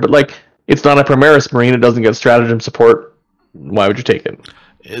here and there. But like, it's not a Primaris Marine; it doesn't get stratagem support. Why would you take it?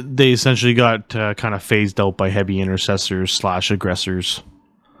 They essentially got kind of phased out by heavy intercessors / aggressors.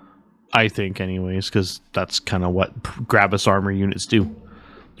 I think, anyways, because that's kind of what Gravis armor units do.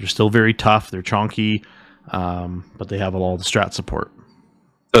 They're still very tough. They're chonky, but they have all the strat support.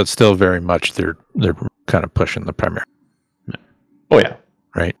 So it's still very much they're kind of pushing the primary, Oh yeah,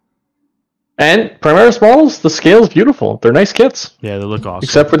 right? and Primaris models, the scale's beautiful. They're nice kits, Yeah, they look awesome.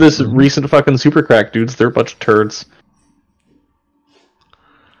 except for this recent fucking super crack dudes. They're a bunch of turds.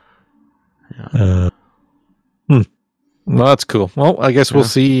 Well, that's cool. Well, I guess we'll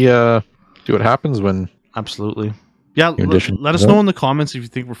see what happens when. Absolutely. Yeah, New edition let us comes know out. in the comments if you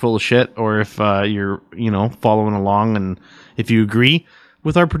think we're full of shit or if you're, following along, and if you agree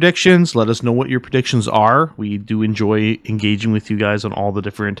with our predictions, let us know what your predictions are. We do enjoy engaging with you guys on all the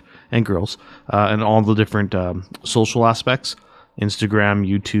different, and girls, and all the different social aspects, Instagram,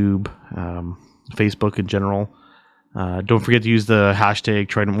 YouTube, Facebook in general. Don't forget to use the hashtag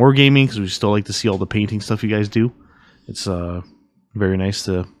Trident Wargaming because we still like to see all the painting stuff you guys do. It's very nice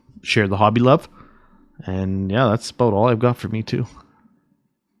to share the hobby love. And yeah, that's about all I've got for me too.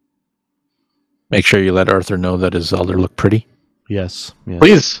 Make sure you let Arthur know that his Elder look pretty. Yes.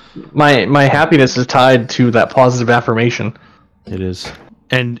 Please, my happiness is tied to that positive affirmation. It is.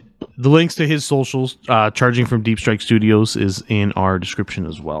 And the links to his socials, Charging from Deep Strike Studios, is in our description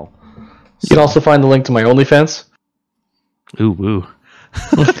as well. You can also find the link to my OnlyFans. Ooh, woo.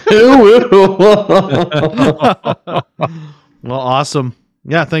 Well, awesome.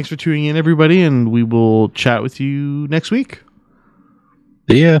 Yeah, thanks for tuning in, everybody, and we will chat with you next week.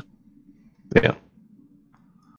 Yeah. Yeah.